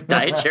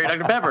Cherry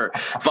Dr. Pepper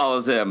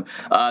follows him.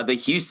 The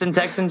Houston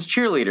Texans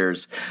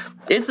cheerleaders.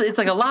 It's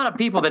like a lot of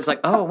people that's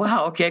like, oh,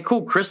 wow, okay,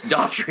 cool. Chris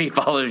Daughtry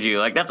follows you.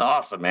 Like, that's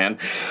awesome, man.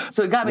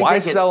 So it got me Why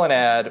thinking. sell an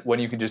ad when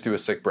you can just do a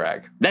sick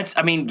brag?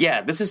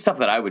 This is stuff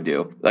that I would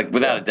do, like,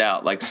 without a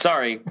doubt. Like,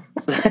 sorry,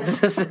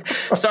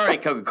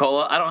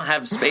 Coca-Cola, I don't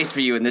have space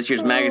for you in this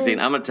year's magazine.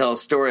 I'm going to tell a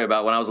story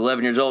about when I was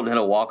 11 years old and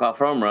hit a walk-off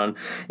home run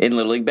in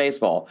Little League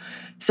Baseball.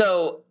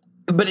 So,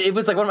 but it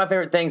was like one of my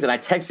favorite things, and I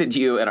texted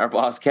you and our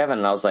boss Kevin,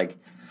 and I was like,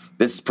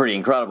 "This is pretty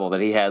incredible that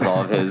he has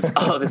all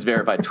of his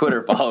verified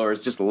Twitter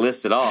followers just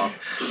listed off."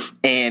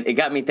 And it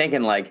got me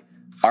thinking, like,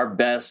 our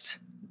best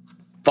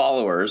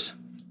followers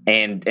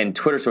and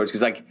Twitter stories,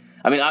 because, like,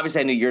 I mean,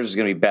 obviously I knew yours was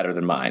going to be better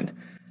than mine.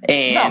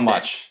 And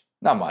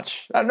Not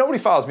much. Nobody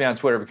follows me on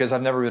Twitter because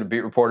I've never been a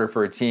beat reporter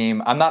for a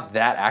team. I'm not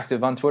that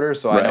active on Twitter,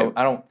 so Right.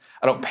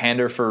 I don't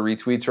pander for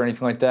retweets or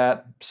anything like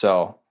that.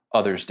 So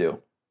others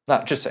do.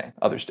 Not just saying,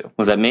 others do.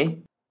 Was that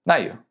me?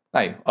 Not you.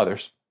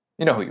 Others.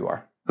 You know who you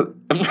are.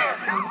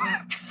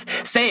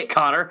 Say it,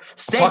 Connor.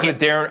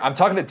 I'm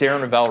talking to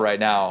Darren Ravel right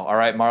now. All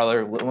right,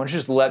 Marler. Why don't you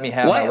just let me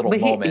have my little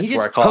moment he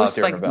where I just call out posts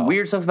Darren like Ravel?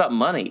 weird stuff about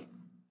money.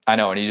 I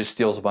know, and he just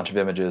steals a bunch of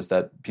images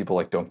that people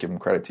like don't give him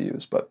credit to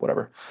use, but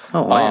whatever.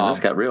 Oh man, this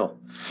got real.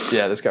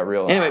 Yeah, this got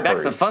real. Anyway, back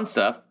to the fun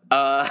stuff.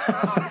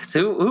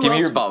 So who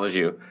else follows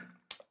you?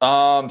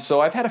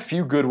 So I've had a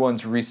few good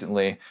ones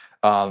recently.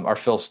 Our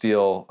Phil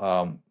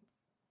Steele,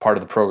 part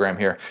of the program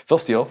here. Phil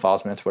Steele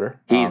follows me on Twitter.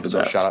 He's the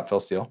best. Shout out Phil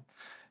Steele.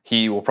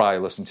 He will probably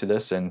listen to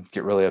this and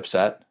get really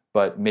upset,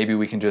 but maybe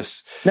we can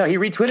just No, he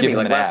retweeted me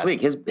like last ad.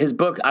 week. His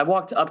book, I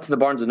walked up to the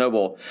Barnes &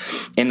 Noble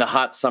in the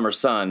hot summer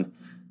sun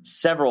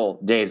several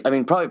days, I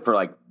mean, probably for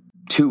like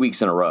 2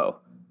 weeks in a row,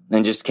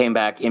 and just came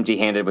back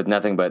empty-handed with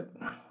nothing but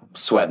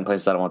sweat in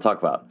places I don't want to talk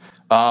about.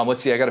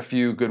 Let's see. I got a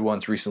few good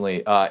ones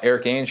recently.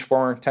 Eric Ainge,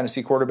 former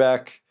Tennessee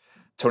quarterback.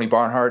 Tony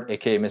Barnhart,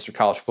 a.k.a. Mr.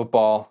 College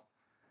Football.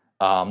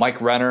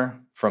 Mike Renner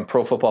from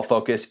Pro Football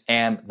Focus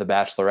and The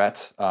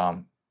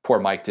Bachelorette. Poor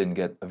Mike didn't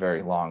get a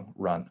very long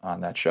run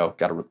on that show.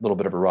 Got a little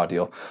bit of a raw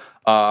deal.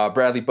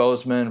 Bradley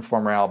Bozeman,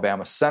 former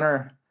Alabama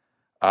center.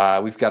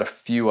 We've got a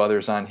few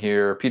others on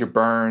here. Peter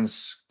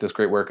Burns does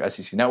great work,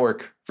 SEC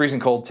Network. Freezing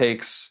Cold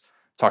Takes,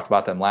 talked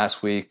about them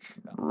last week.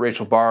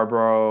 Rachel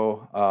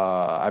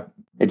Barbaro.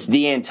 It's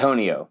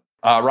D'Antonio.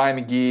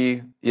 Ryan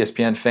McGee,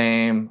 ESPN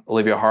fame.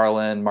 Olivia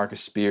Harlan,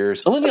 Marcus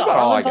Spears. Olivia That's about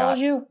all I Harlan got.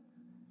 follows you?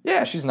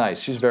 Yeah, she's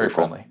nice. She's very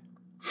friendly.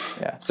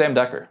 Yeah. Sam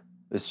Decker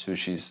is who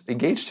she's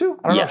engaged to.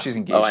 I don't know if she's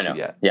engaged to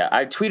yet. Yeah,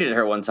 I tweeted at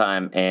her one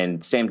time,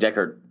 and Sam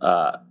Decker,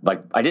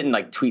 I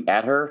didn't tweet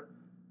at her.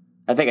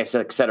 I think I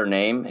said her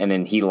name, and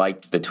then he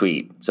liked the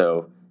tweet.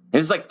 So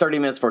this is like 30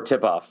 minutes before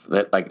tip-off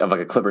of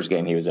a Clippers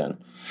game he was in.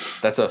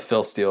 That's a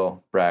Phil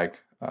Steele brag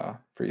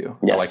for you.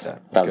 Yes, I like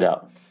that.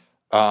 Without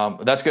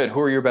doubt. That's good.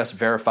 Who are your best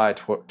verified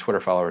Twitter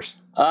followers?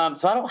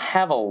 So I don't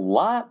have a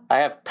lot. I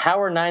have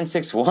Power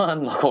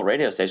 961, local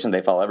radio station.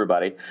 They follow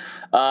everybody.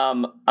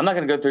 I'm not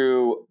going to go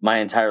through my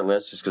entire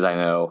list just because I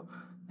know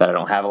that I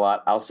don't have a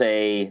lot. I'll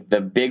say the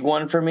big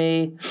one for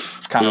me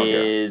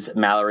is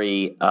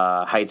Mallory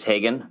Heights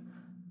Hagen.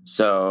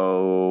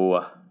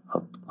 So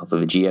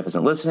hopefully the GF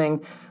isn't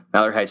listening.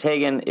 Mallory Heights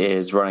Hagen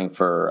is running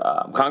for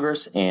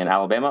Congress in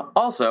Alabama.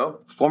 Also,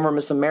 former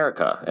Miss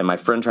America. And my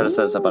friend tried to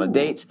set us up on a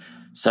date.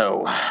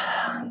 So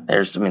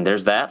there's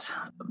that.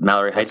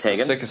 Mallory Heights Hagen.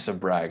 The sickest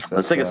of brags.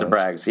 The sickest of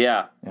brags,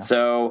 yeah.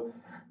 So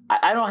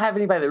I don't have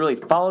anybody that really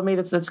followed me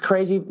that's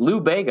crazy. Lou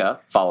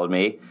Bega followed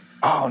me.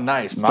 Oh,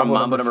 nice. From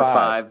Mambo number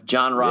 5.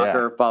 John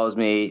Rocker follows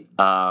me.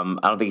 I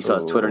don't think he still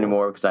has Twitter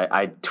anymore because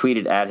I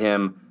tweeted at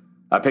him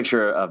a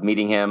picture of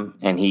meeting him,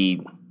 and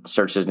he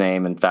searched his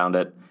name and found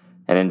it,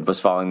 and then was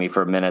following me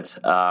for a minute.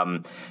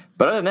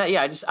 But other than that,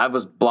 yeah, I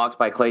was blocked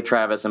by Clay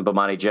Travis and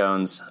Bomani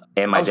Jones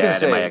and my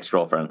dad and my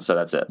ex-girlfriend, so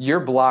that's it.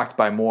 You're blocked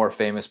by more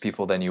famous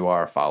people than you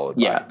are followed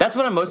by. Yeah, that's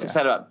what I'm most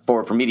excited about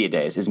for Media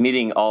Days, is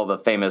meeting all the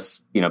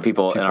famous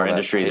people in our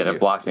industry that have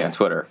blocked me on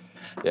Twitter.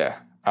 Yeah,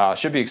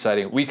 should be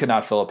exciting. We could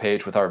not fill a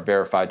page with our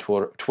verified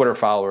Twitter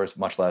followers,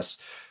 much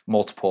less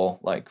multiple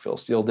like Phil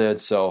Steele did.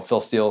 So Phil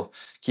Steele,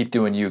 keep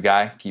doing you,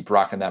 guy. Keep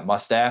rocking that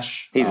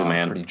mustache. He's a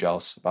man. Pretty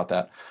jealous about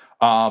that.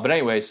 But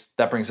anyways,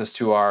 that brings us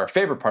to our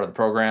favorite part of the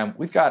program.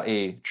 We've got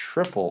a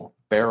triple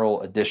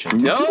barrel edition.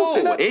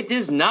 No, it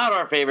is not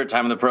our favorite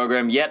time of the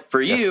program yet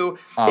for you.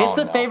 It's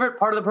the favorite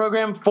part of the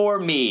program for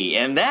me.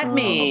 And that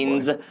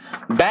means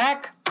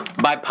back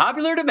by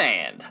popular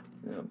demand.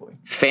 Oh, boy.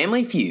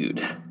 Family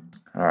Feud.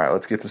 All right,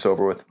 let's get this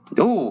over with.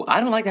 Ooh,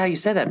 I don't like how you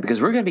said that because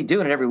we're going to be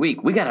doing it every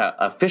week. We got an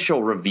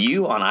official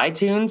review on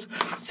iTunes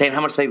saying how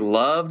much they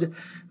loved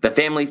the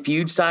Family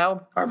Feud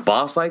style. Our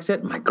boss likes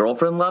it. My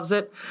girlfriend loves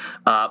it.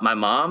 My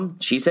mom,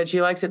 she said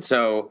she likes it.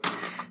 So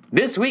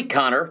this week,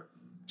 Connor.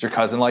 Does your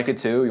cousin like it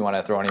too? You want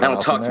to throw anyone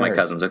else I don't talk to my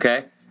cousins,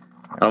 okay?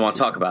 I don't want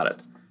to talk about it.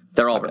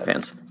 They're Auburn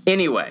fans.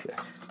 Anyway,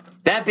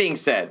 that being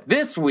said,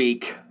 this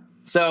week,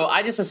 so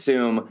I just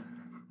assume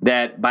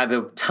that by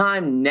the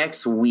time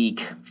next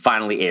week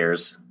finally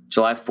airs,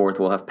 July 4th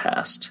will have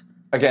passed.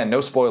 Again,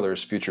 no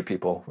spoilers, future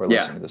people who are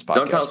listening to this podcast.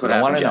 Don't tell us what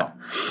happened yet.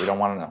 We don't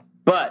want to know.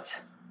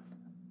 But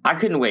I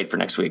couldn't wait for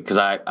next week because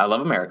I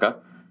love America.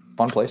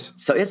 Fun place.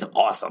 So it's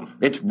awesome.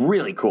 It's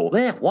really cool.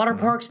 They have water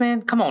parks,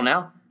 man. Come on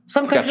now.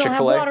 Some countries don't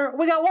have water.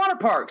 We got water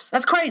parks.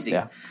 That's crazy.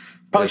 Yeah.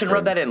 Probably shouldn't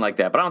rub that in like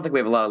that, but I don't think we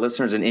have a lot of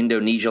listeners in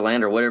Indonesia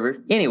land or whatever.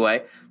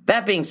 Anyway,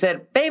 that being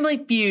said, Family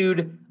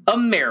Feud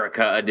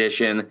America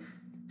edition.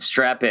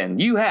 Strap in.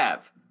 You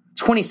have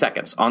 20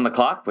 seconds on the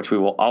clock, which we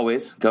will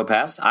always go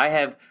past. I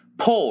have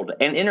polled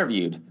and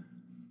interviewed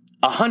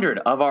 100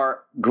 of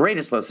our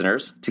greatest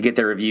listeners to get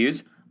their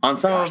reviews on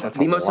some of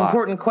the most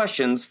important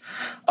questions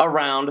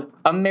around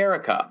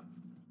America.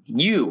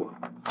 You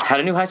had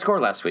a new high score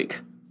last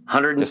week.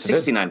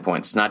 169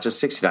 points, not just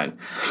 69.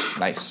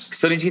 Nice.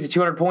 Still need to get to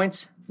 200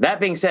 points. That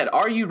being said,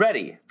 are you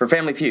ready for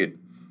Family Feud?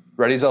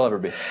 Ready as I'll ever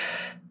be.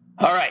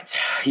 All right.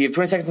 You have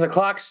 20 seconds on the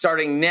clock,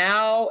 starting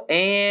now,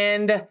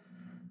 and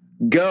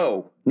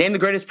go. Name the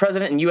greatest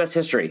president in U.S.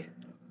 history.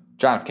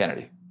 John F.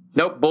 Kennedy.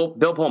 Nope,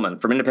 Bill Pullman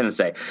from Independence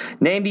Day.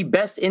 Name the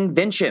best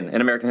invention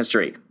in American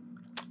history.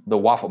 The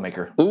waffle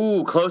maker.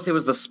 Ooh, close. It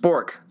was the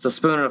spork. It's a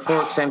spoon and a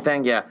fork, same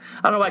thing. Yeah.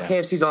 I don't know why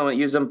KFC's the only one that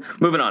uses them.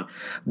 Moving on.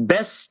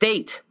 Best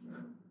state.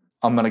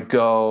 I'm going to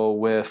go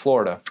with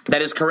Florida.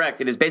 That is correct.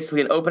 It is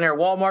basically an open-air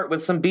Walmart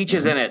with some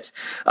beaches in it.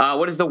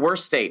 What is the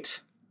worst state?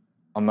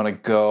 I'm going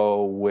to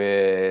go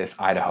with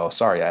Idaho.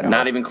 Sorry, Idaho.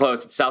 Not even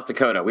close. It's South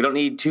Dakota. We don't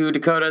need 2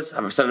 Dakotas.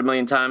 I've said it a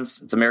million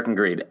times. It's American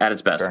greed at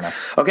its best. Fair enough.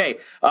 Okay,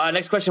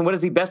 next question. What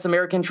is the best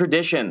American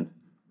tradition?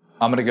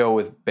 I'm going to go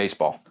with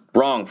baseball.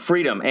 Wrong.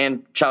 Freedom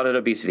and childhood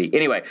obesity.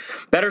 Anyway,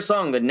 better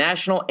song, the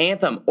national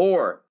anthem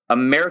or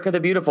America the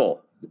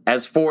Beautiful,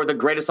 as for the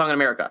greatest song in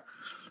America?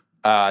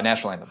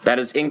 National anthem. That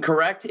is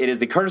incorrect. It is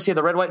The Courtesy of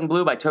the Red, White, and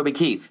Blue by Toby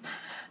Keith.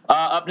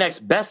 Up next,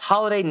 best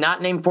holiday not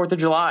named 4th of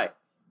July.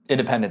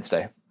 Independence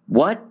Day.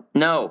 What?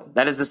 No,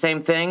 that is the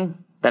same thing.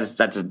 That's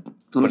a.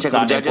 Let me check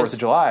with the judges. 4th of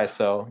July,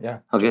 so yeah.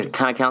 Okay, it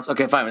kind of counts.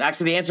 Okay, fine.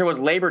 Actually, the answer was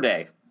Labor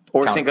Day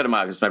or Cinco de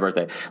Mayo. It's my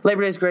birthday.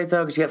 Labor Day is great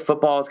though because you got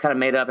football. It's kind of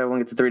made up. Everyone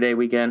gets a 3-day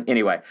weekend.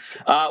 Anyway,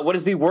 what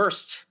is the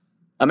worst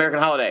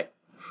American holiday?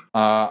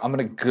 I'm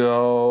gonna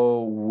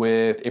go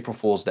with April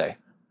Fool's Day.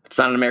 It's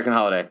not an American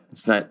holiday.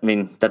 It's not. I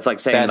mean, that's like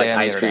saying like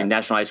ice cream.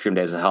 National Ice Cream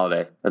Day is a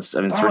holiday. It's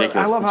ridiculous.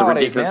 I love it's a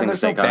holidays, ridiculous thing to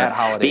say.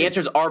 The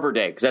answer is Arbor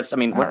Day because that's. I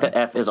mean, what the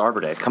F is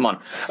Arbor Day? Come on.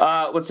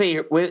 Let's see.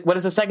 What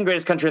is the second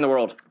greatest country in the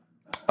world?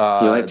 You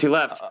only have 2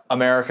 left.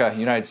 America,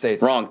 United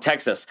States. Wrong.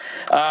 Texas.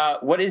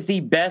 What is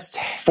the best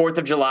 4th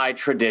of July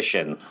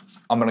tradition?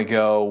 I'm gonna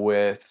go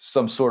with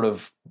some sort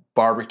of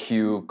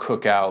barbecue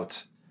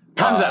cookout.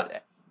 Time's up.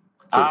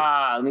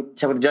 Let me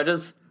check with the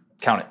judges.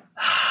 Count it.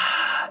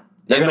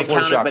 They're going to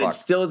count it, but it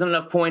still isn't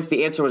enough points.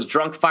 The answer was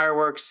drunk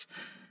fireworks.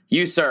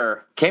 You,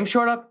 sir, came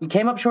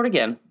up short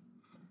again.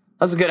 That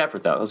was a good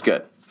effort, though. It was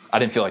good. I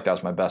didn't feel like that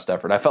was my best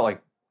effort. I felt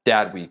like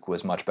Dad Week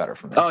was much better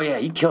for me. Oh, yeah,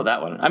 you killed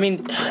that one. I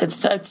mean,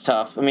 it's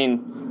tough. I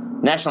mean,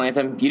 National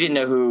Anthem, you didn't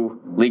know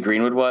who Lee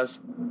Greenwood was?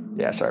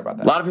 Yeah, sorry about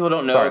that. A lot of people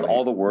don't know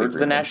all the words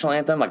of the National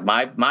Anthem. Like,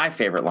 my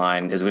favorite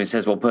line is when he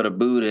says, "We'll put a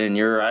boot in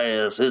your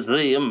ass is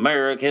the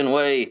American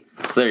way."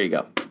 So there you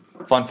go.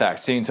 Fun fact,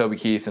 seeing Toby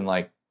Keith in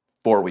like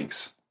 4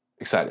 weeks.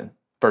 Excited.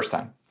 First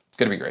time. It's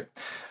going to be great.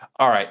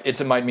 All right.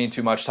 It might mean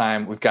too much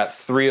time. We've got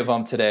 3 of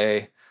them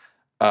today.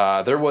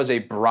 There was a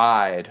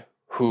bride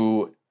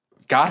who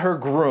got her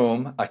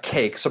groom a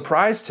cake,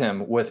 surprised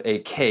him with a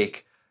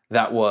cake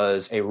that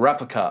was a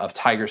replica of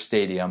Tiger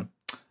Stadium.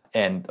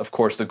 And, of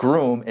course, the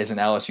groom is an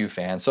LSU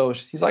fan. So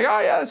he's like,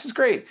 oh, yeah, this is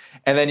great.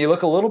 And then you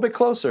look a little bit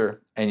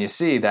closer and you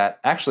see that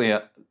actually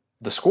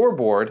the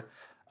scoreboard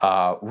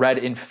read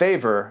in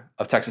favor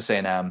of Texas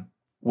A&M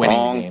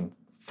winning the game.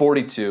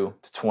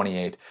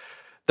 42-28.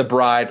 The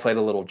bride played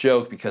a little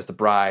joke because the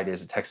bride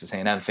is a Texas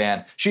A&M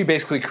fan. She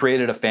basically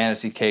created a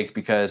fantasy cake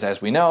because,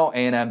 as we know,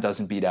 A&M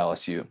doesn't beat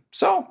LSU.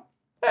 So,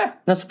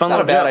 that's a fun. Not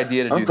a bad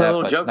idea to do that. A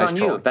little joke on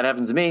you. If that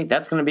happens to me,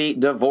 that's going to be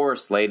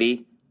divorce,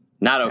 lady.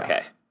 Not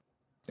okay.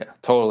 Yeah,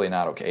 totally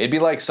not okay. It'd be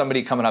like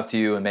somebody coming up to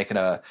you and making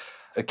a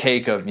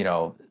cake of, you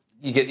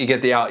get you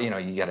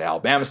get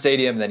Alabama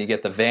Stadium, then you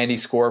get the Vandy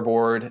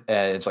scoreboard,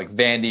 and it's like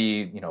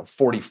Vandy,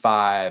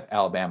 45,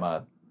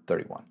 Alabama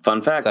 31.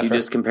 Fun fact, you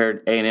just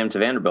compared A&M to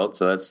Vanderbilt,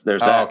 so there's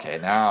that. Okay,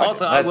 now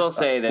also, I will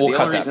say that the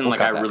only reason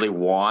I really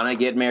want to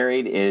get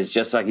married is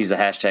just so I can use the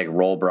hashtag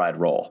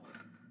roll.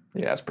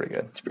 Yeah, that's pretty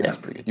good. That's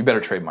pretty good. You better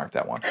trademark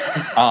that one.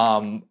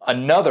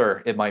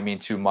 Another, it might mean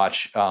too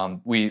much.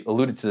 We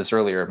alluded to this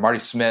earlier. Marty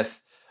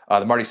Smith,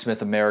 the Marty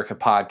Smith America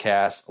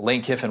podcast.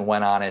 Lane Kiffin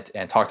went on it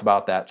and talked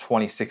about that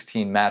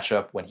 2016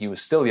 matchup when he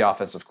was still the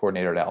offensive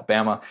coordinator at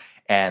Alabama,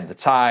 and the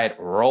Tide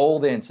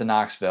rolled into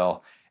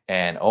Knoxville.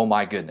 And oh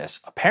my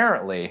goodness,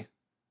 apparently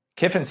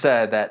Kiffin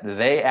said that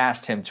they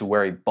asked him to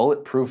wear a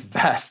bulletproof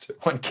vest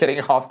when getting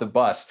off the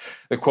bus.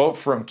 The quote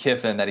from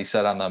Kiffin that he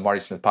said on the Marty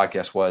Smith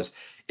podcast was,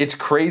 "It's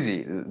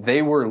crazy.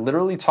 They were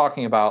literally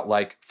talking about,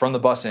 like, from the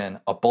bus in,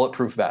 a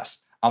bulletproof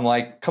vest." I'm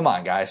like, come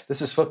on, guys,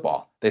 this is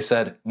football. They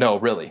said, no,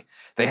 really.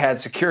 They had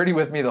security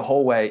with me the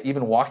whole way,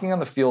 even walking on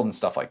the field and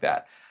stuff like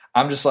that.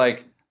 I'm just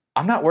like,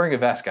 I'm not wearing a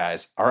vest,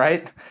 guys, all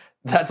right?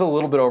 that's a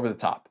little bit over the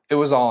top. It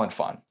was all in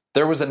fun.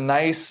 There was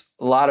a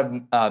lot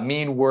of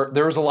mean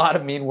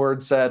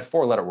words said,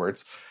 4-letter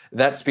words.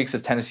 That speaks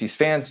of Tennessee's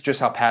fans, just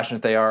how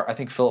passionate they are. I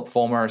think Philip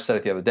Fulmer said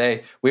it the other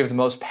day. We have the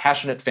most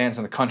passionate fans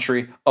in the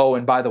country. Oh,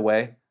 and by the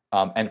way,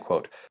 end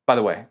quote. By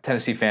the way,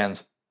 Tennessee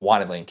fans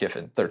wanted Lane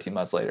Kiffin 13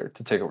 months later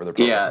to take over the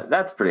program. Yeah,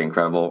 that's pretty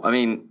incredible. I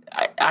mean,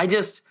 I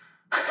just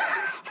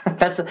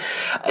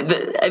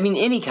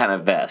any kind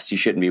of vest you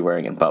shouldn't be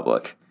wearing in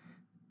public.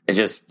 It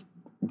just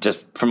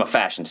from a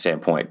fashion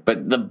standpoint.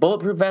 But the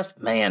bulletproof vest,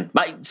 man.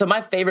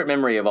 My favorite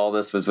memory of all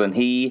this was when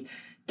he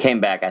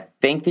came back. I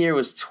think the year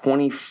was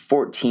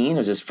 2014. It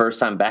was his first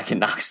time back in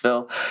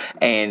Knoxville.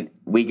 And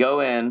we go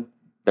in,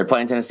 they're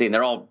playing Tennessee, and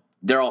they're all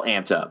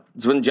amped up.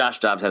 It's when Josh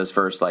Dobbs had his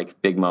first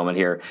big moment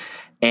here.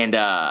 And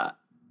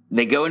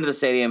they go into the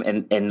stadium,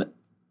 and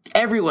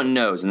everyone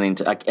knows,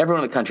 and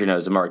everyone in the country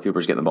knows that Amari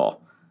Cooper's getting the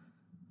ball.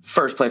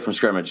 First play from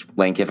scrimmage,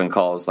 Lane Kiffin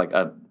calls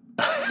a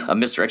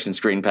misdirection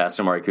screen pass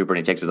to Amari Cooper, and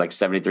he takes it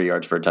 73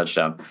 yards for a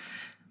touchdown.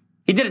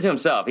 He did it to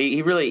himself.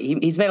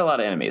 He's made a lot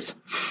of enemies.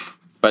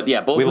 But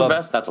yeah, bulletproof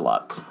vest, that's a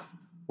lot.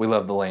 We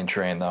love the Lane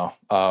train, though.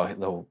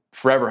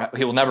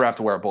 He will never have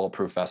to wear a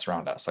bulletproof vest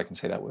around us. I can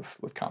say that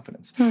with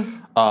confidence.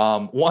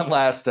 One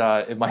last,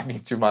 it might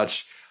mean too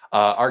much.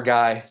 Our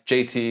guy,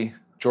 JT,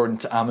 Jordan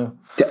Ta'amu,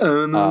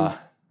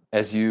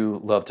 as you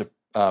love to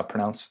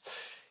pronounce.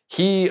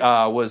 He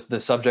was the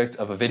subject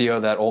of a video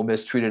that Ole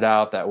Miss tweeted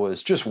out that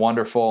was just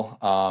wonderful.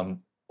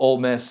 Ole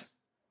Miss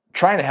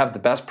trying to have the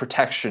best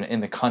protection in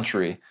the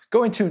country,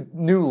 going to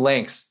new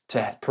lengths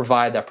to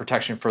provide that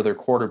protection for their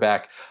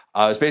quarterback. It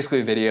was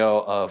basically a video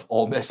of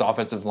Ole Miss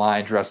offensive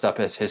line dressed up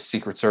as his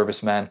Secret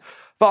Service men,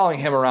 following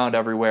him around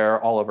everywhere,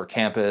 all over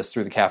campus,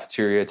 through the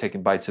cafeteria,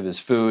 taking bites of his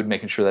food,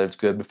 making sure that it's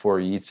good before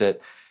he eats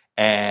it.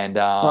 And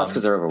that's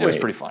because they're overweight. It was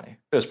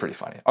pretty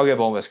funny. I'll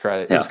give Ole Miss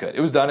credit. It was good. It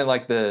was done in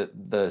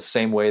the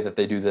same way that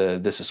they do the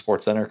This Is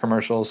Sports Center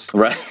commercials.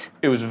 Right.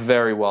 It was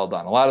very well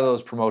done. A lot of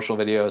those promotional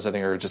videos I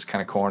think are just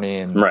kind of corny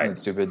and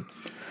stupid.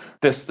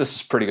 This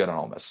is pretty good on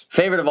Ole Miss.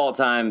 Favorite of all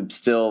time,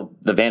 still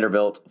the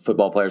Vanderbilt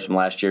football players from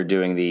last year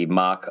doing the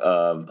mock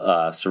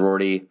of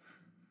sorority,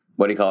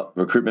 what do you call it,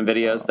 recruitment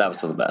videos. That was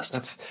still the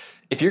best.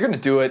 If you're going to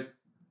do it,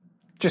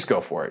 just go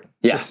for it.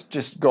 Yeah.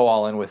 Just go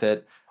all in with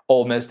it.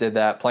 Ole Miss did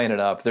that, playing it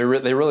up. They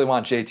really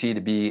want JT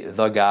to be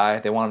the guy.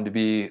 They want him to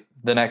be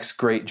the next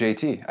great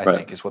JT, I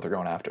think, is what they're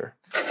going after.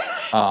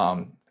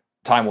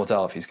 Time will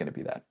tell if he's going to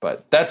be that.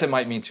 But it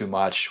might mean too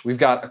much. We've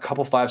got a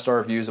couple 5-star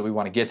reviews that we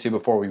want to get to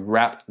before we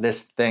wrap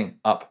this thing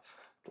up.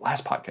 The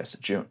last podcast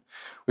of June.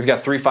 We've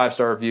got 3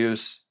 5-star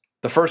reviews.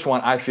 The first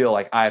one I feel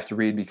like I have to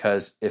read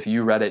because if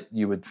you read it,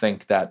 you would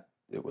think that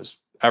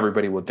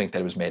everybody would think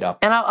that it was made up.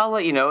 And I'll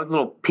let you know, a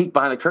little peek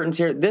behind the curtains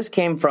here. This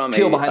came from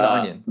the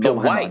onion. The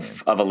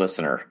wife of a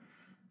listener.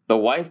 The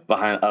wife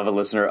of a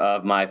listener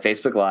of my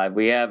Facebook Live.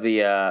 We have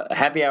the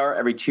happy hour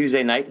every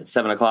Tuesday night at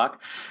 7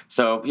 o'clock.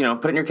 So,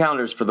 put it in your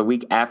calendars for the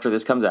week after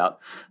this comes out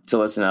to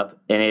listen up.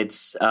 And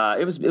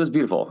it was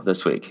beautiful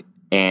this week.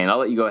 And I'll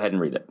let you go ahead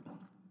and read it.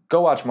 Go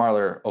watch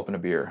Marler open a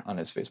beer on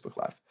his Facebook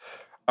Live.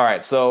 All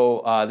right,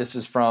 so this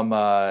is from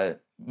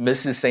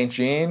Mrs. St.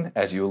 Jean,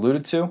 as you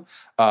alluded to.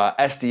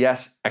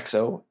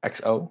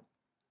 SDSXOXO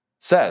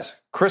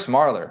says, Chris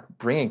Marler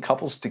bringing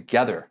couples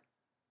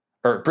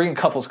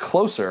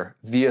closer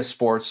via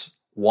sports,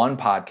 one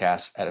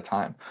podcast at a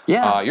time.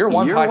 Yeah, you're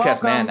one podcast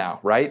welcome. man now,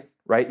 right?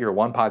 You're a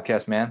one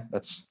podcast man.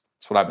 That's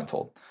what I've been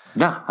told.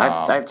 No,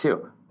 I have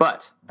 2,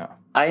 but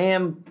I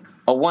am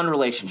a one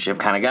relationship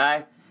kind of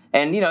guy.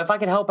 And if I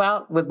could help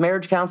out with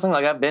marriage counseling,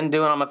 like I've been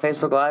doing on my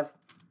Facebook Live,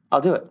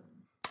 I'll do it.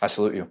 I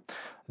salute you.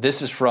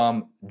 This is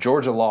from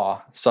Georgia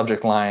Law,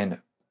 subject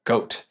line,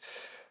 GOAT.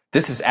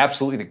 This is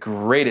absolutely the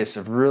greatest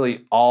of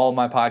really all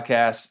my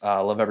podcasts. I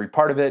love every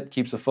part of it.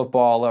 Keeps the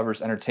football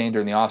lovers entertained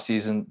during the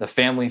offseason. The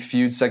Family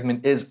Feud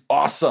segment is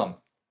awesome.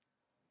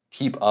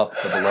 Keep up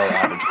the below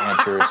average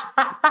answers.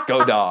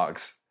 Go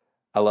Dogs.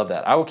 I love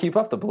that. I will keep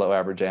up the below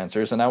average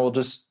answers, and I will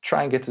just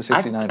try and get to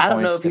 69 points. I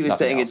don't know if he was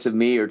saying it to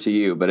me or to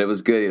you, but it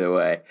was good either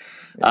way.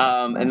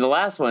 Yeah. And the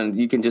last one,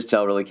 you can just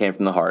tell really came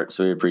from the heart,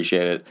 so we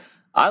appreciate it.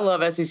 I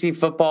love SEC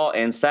football,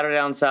 and Saturday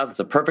Down South is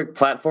a perfect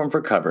platform for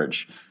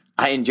coverage.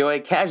 I enjoy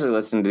casually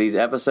listening to these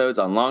episodes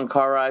on long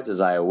car rides as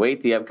I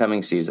await the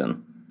upcoming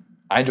season.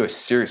 I enjoy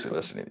seriously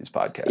listening to these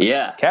podcasts.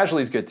 Yeah.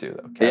 Casually is good too,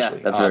 though. Casually.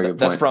 Yeah, that's a very good point.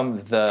 That's from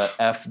the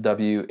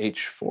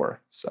FWH4.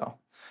 So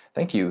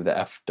thank you,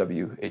 the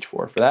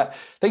FWH4, for that.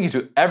 Thank you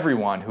to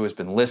everyone who has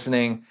been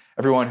listening,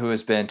 everyone who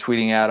has been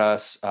tweeting at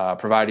us,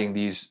 providing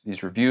these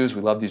reviews.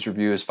 We love these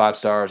reviews. 5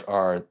 stars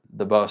are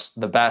the best,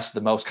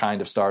 the most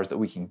kind of stars that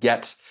we can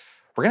get.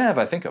 We're going to have,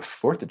 I think, a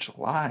 4th of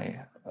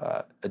July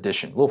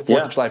edition, a little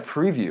 4th of July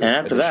preview. And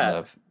after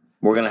that,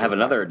 we're going to have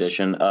another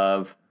edition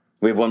of,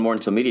 we have one more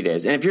until Media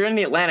Days. And if you're in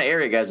the Atlanta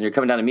area, guys, and you're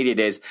coming down to Media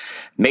Days,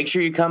 make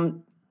sure you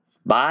come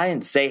by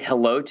and say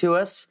hello to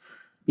us.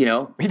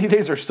 Media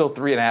Days are still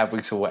 3.5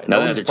 weeks away.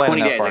 No, they're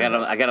 20 days.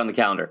 I got on the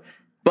calendar.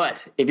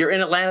 But if you're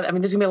in Atlanta, there's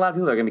going to be a lot of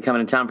people that are going to be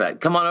coming in town for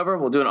that. Come on over.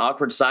 We'll do an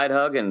awkward side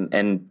hug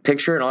and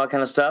picture and all that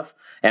kind of stuff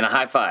and a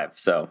high five.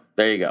 So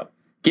there you go.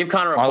 Give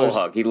Connor a Marler's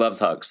full hug. He loves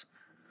hugs.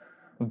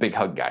 Big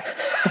hug guy.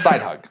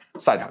 Side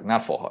hug,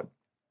 not full hug.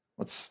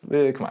 Let's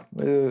come on.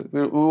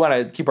 We want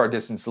to keep our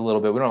distance a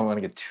little bit. We don't want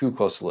to get too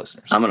close to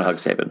listeners. I'm gonna hug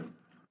Saban.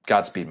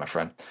 Godspeed, my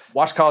friend.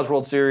 Watch College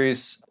World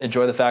Series.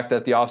 Enjoy the fact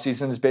that the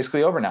offseason is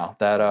basically over now,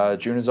 that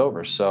June is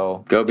over.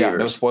 So, Go Beavers.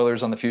 No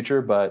spoilers on the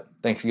future, but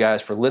thank you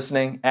guys for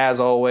listening. As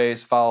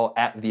always, follow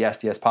at the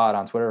SDS Pod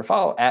on Twitter.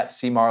 Follow at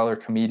C Marler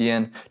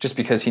Comedian, just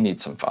because he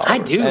needs some followers. I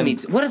do need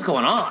some. What is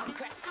going on?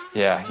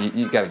 Yeah,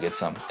 you got to get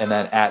some. And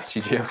then at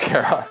CJ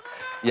O'Kara.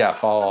 Yeah,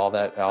 follow all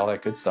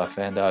that good stuff.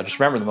 And just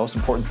remember the most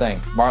important thing.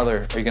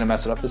 Marler, are you going to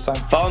mess it up this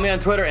time? Follow me on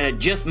Twitter, and it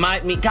just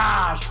might mean,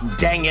 gosh,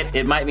 dang it,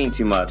 it might mean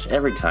too much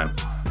every time.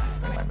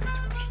 It might mean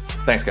too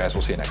much. Thanks, guys.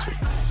 We'll see you next week.